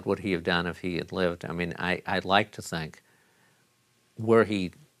 What would he have done if he had lived? I mean, I'd like to think, were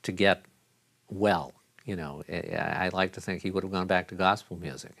he to get well, you know, I'd like to think he would have gone back to gospel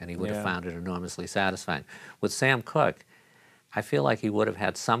music, and he would have found it enormously satisfying. With Sam Cooke, I feel like he would have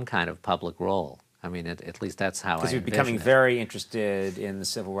had some kind of public role. I mean, at least that's how I Because he was becoming very interested in the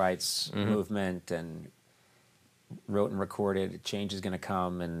civil rights movement, and wrote and recorded "Change Is Going to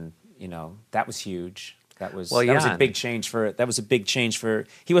Come," and you know that was huge. That was that was a big change for. That was a big change for.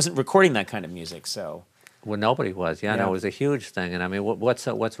 He wasn't recording that kind of music, so. Well, nobody was. Yeah, no, it was a huge thing. And I mean,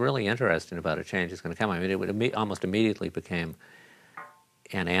 what's really interesting about "A Change Is Going to Come," I mean, it almost immediately became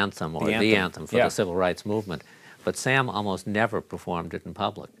an anthem, or the anthem for the civil rights movement. But Sam almost never performed it in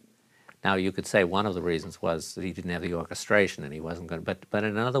public. Now, you could say one of the reasons was that he didn't have the orchestration, and he wasn't going to. But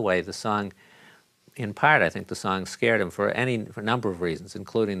in another way, the song, in part, I think the song scared him for a number of reasons,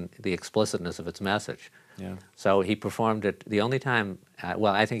 including the explicitness of its message. Yeah. So he performed it the only time.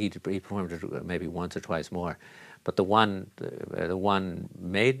 Well, I think he performed it maybe once or twice more, but the one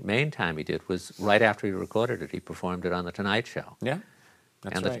main time he did was right after he recorded it. He performed it on the Tonight Show. Yeah,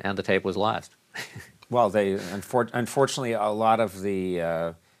 that's right. And the tape was lost. Well, unfortunately, a lot of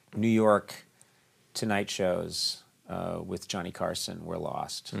the New York Tonight shows with Johnny Carson were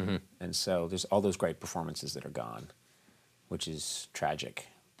lost, and so there's all those great performances that are gone, which is tragic.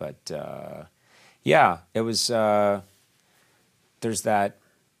 But yeah, it was. There's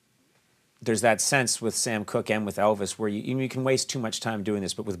that sense with Sam Cooke and with Elvis where you can waste too much time doing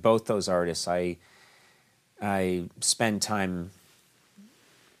this, but with both those artists, I spend time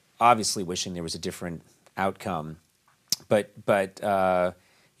obviously wishing there was a different outcome, but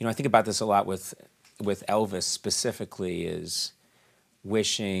you know, I think about this a lot with Elvis specifically, is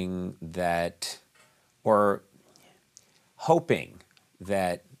wishing that, or hoping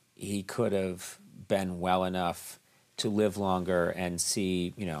that he could have been well enough to live longer and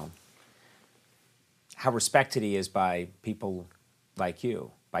see, you know, how respected he is by people like you,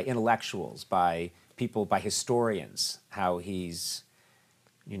 by intellectuals, by people, by historians, how he's,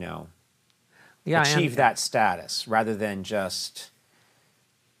 you know, achieved that status rather than just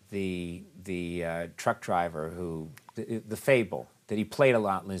the truck driver who, the fable that he played a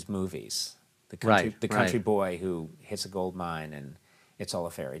lot in his movies, the country boy who hits a gold mine and it's all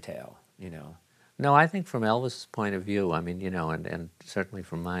a fairy tale, you know. No, I think from Elvis's point of view, I mean, you know, and certainly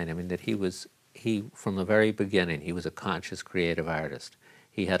from mine, I mean, that he from the very beginning, he was a conscious creative artist.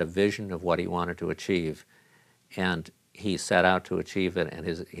 He had a vision of what he wanted to achieve, and he set out to achieve it,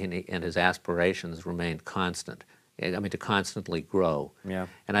 and his aspirations remained constant. I mean, to constantly grow. Yeah.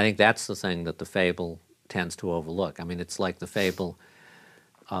 And I think that's the thing that the fable tends to overlook. I mean, it's like the fable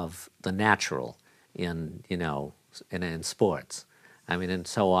of the natural in, you know, in sports. I mean, and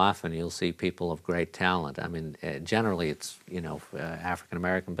so often you'll see people of great talent. I mean, generally it's, you know, African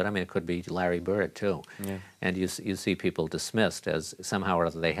American, but I mean, it could be Larry Bird too. Yeah. And you see people dismissed as somehow or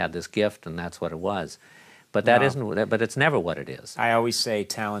other they had this gift and that's what it was. But that isn't. But it's never what it is. I always say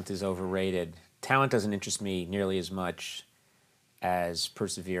talent is overrated. Talent doesn't interest me nearly as much as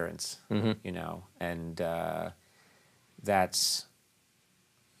perseverance. You know, and it's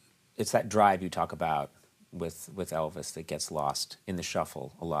that drive you talk about with Elvis that gets lost in the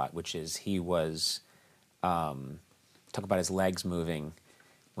shuffle a lot, which is he was talk about his legs moving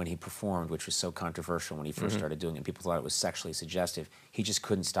when he performed, which was so controversial when he first started doing it. People thought it was sexually suggestive. He just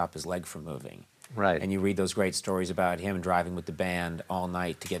couldn't stop his leg from moving. Right. And you read those great stories about him driving with the band all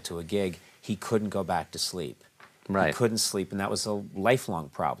night to get to a gig. He couldn't go back to sleep. Right. He couldn't sleep, and that was a lifelong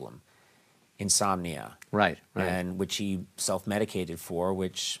problem. Insomnia. Right. And which he self-medicated for,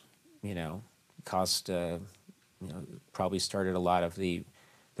 which, you know, caused, you know, probably started a lot of the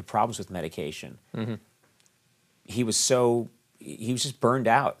problems with medication. He was just burned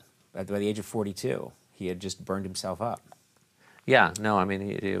out by the age of 42. He had just burned himself up. Yeah, no, I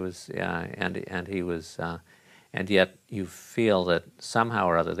mean, he was, yeah, and he was, and yet you feel that somehow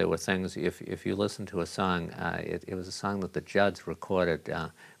or other there were things, if you listen to a song, it was a song that the Judds recorded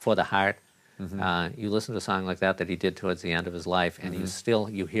for the Heart. You listen to a song like that he did towards the end of his life, and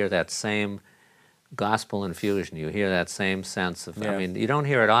you hear that same gospel infusion, you hear that same sense of, I mean, you don't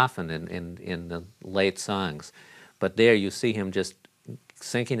hear it often in the late songs, but there you see him just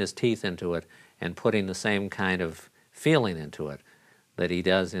sinking his teeth into it and putting the same kind of feeling into it that he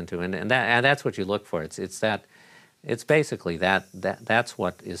does into, and that's what you look for. It's basically that's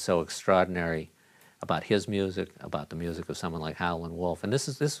what is so extraordinary about his music, about the music of someone like Howlin' Wolf. And this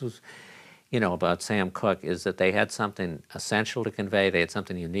was, you know, about Sam Cooke, is that they had something essential to convey, they had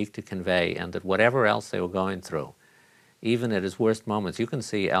something unique to convey, and that whatever else they were going through, even at his worst moments, you can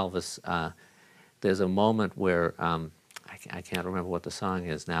see Elvis. There's a moment where I can't remember what the song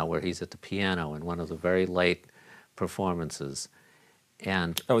is now, where he's at the piano in one of the very late performances.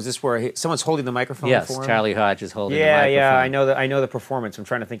 And oh, is this where someone's holding the microphone yes, for him? Charlie Hodge is holding the Yeah, microphone. yeah, I know the performance. I'm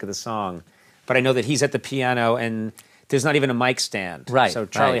trying to think of the song. But I know that he's at the piano and there's not even a mic stand. Right. So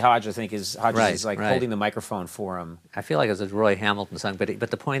Charlie right. Hodge, I think, is like right. holding the microphone for him. I feel like it's a Roy Hamilton song, but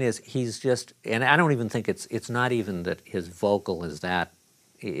the point is, he's just, and I don't even think it's not even that his vocal is that,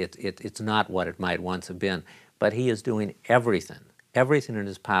 it's not what it might once have been, but he is doing everything in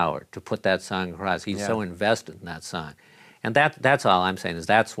his power to put that song across. He's so invested in that song, and that's all I'm saying is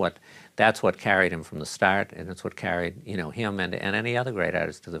that's what carried him from the start, and it's what carried him and any other great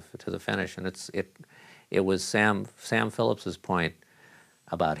artist to the finish. And it was Sam Phillips's point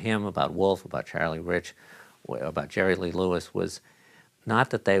about him, about Wolf, about Charlie Rich, about Jerry Lee Lewis, was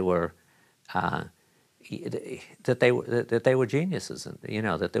not that they were that they were geniuses, and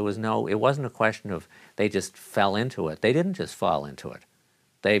that there was it wasn't a question of they just fell into it. They didn't just fall into it.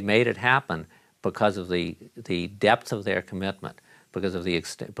 They made it happen because of the depth of their commitment, because of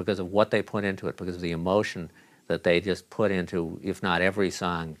what they put into it, because of the emotion that they just put into, if not every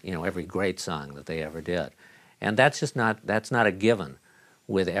song, every great song that they ever did. And that's not a given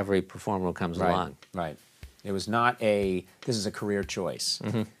with every performer who comes along. Right. It was not this is a career choice.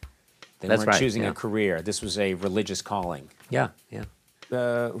 Mm-hmm. They That's weren't right, choosing yeah. a career. This was a religious calling. Yeah, yeah.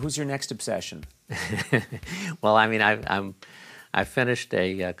 Who's your next obsession? Well, I mean, I finished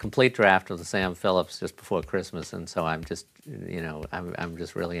a complete draft of the Sam Phillips just before Christmas, and so I'm just, I'm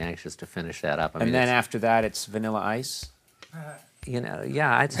just really anxious to finish that up. And then after that, it's Vanilla Ice?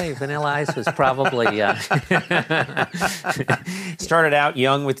 Yeah, I'd say Vanilla Ice was probably... Started out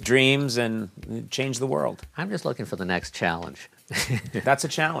young with dreams and changed the world. I'm just looking for the next challenge. That's a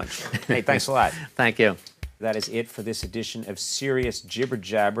challenge. Hey, thanks a lot. Thank you. That is it for this edition of Serious Jibber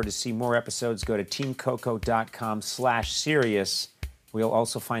Jabber. To see more episodes, go to teamcoco.com/serious. We'll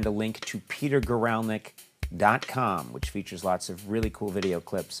also find a link to peterguralnick.com, which features lots of really cool video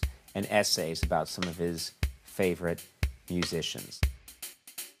clips and essays about some of his favorite musicians.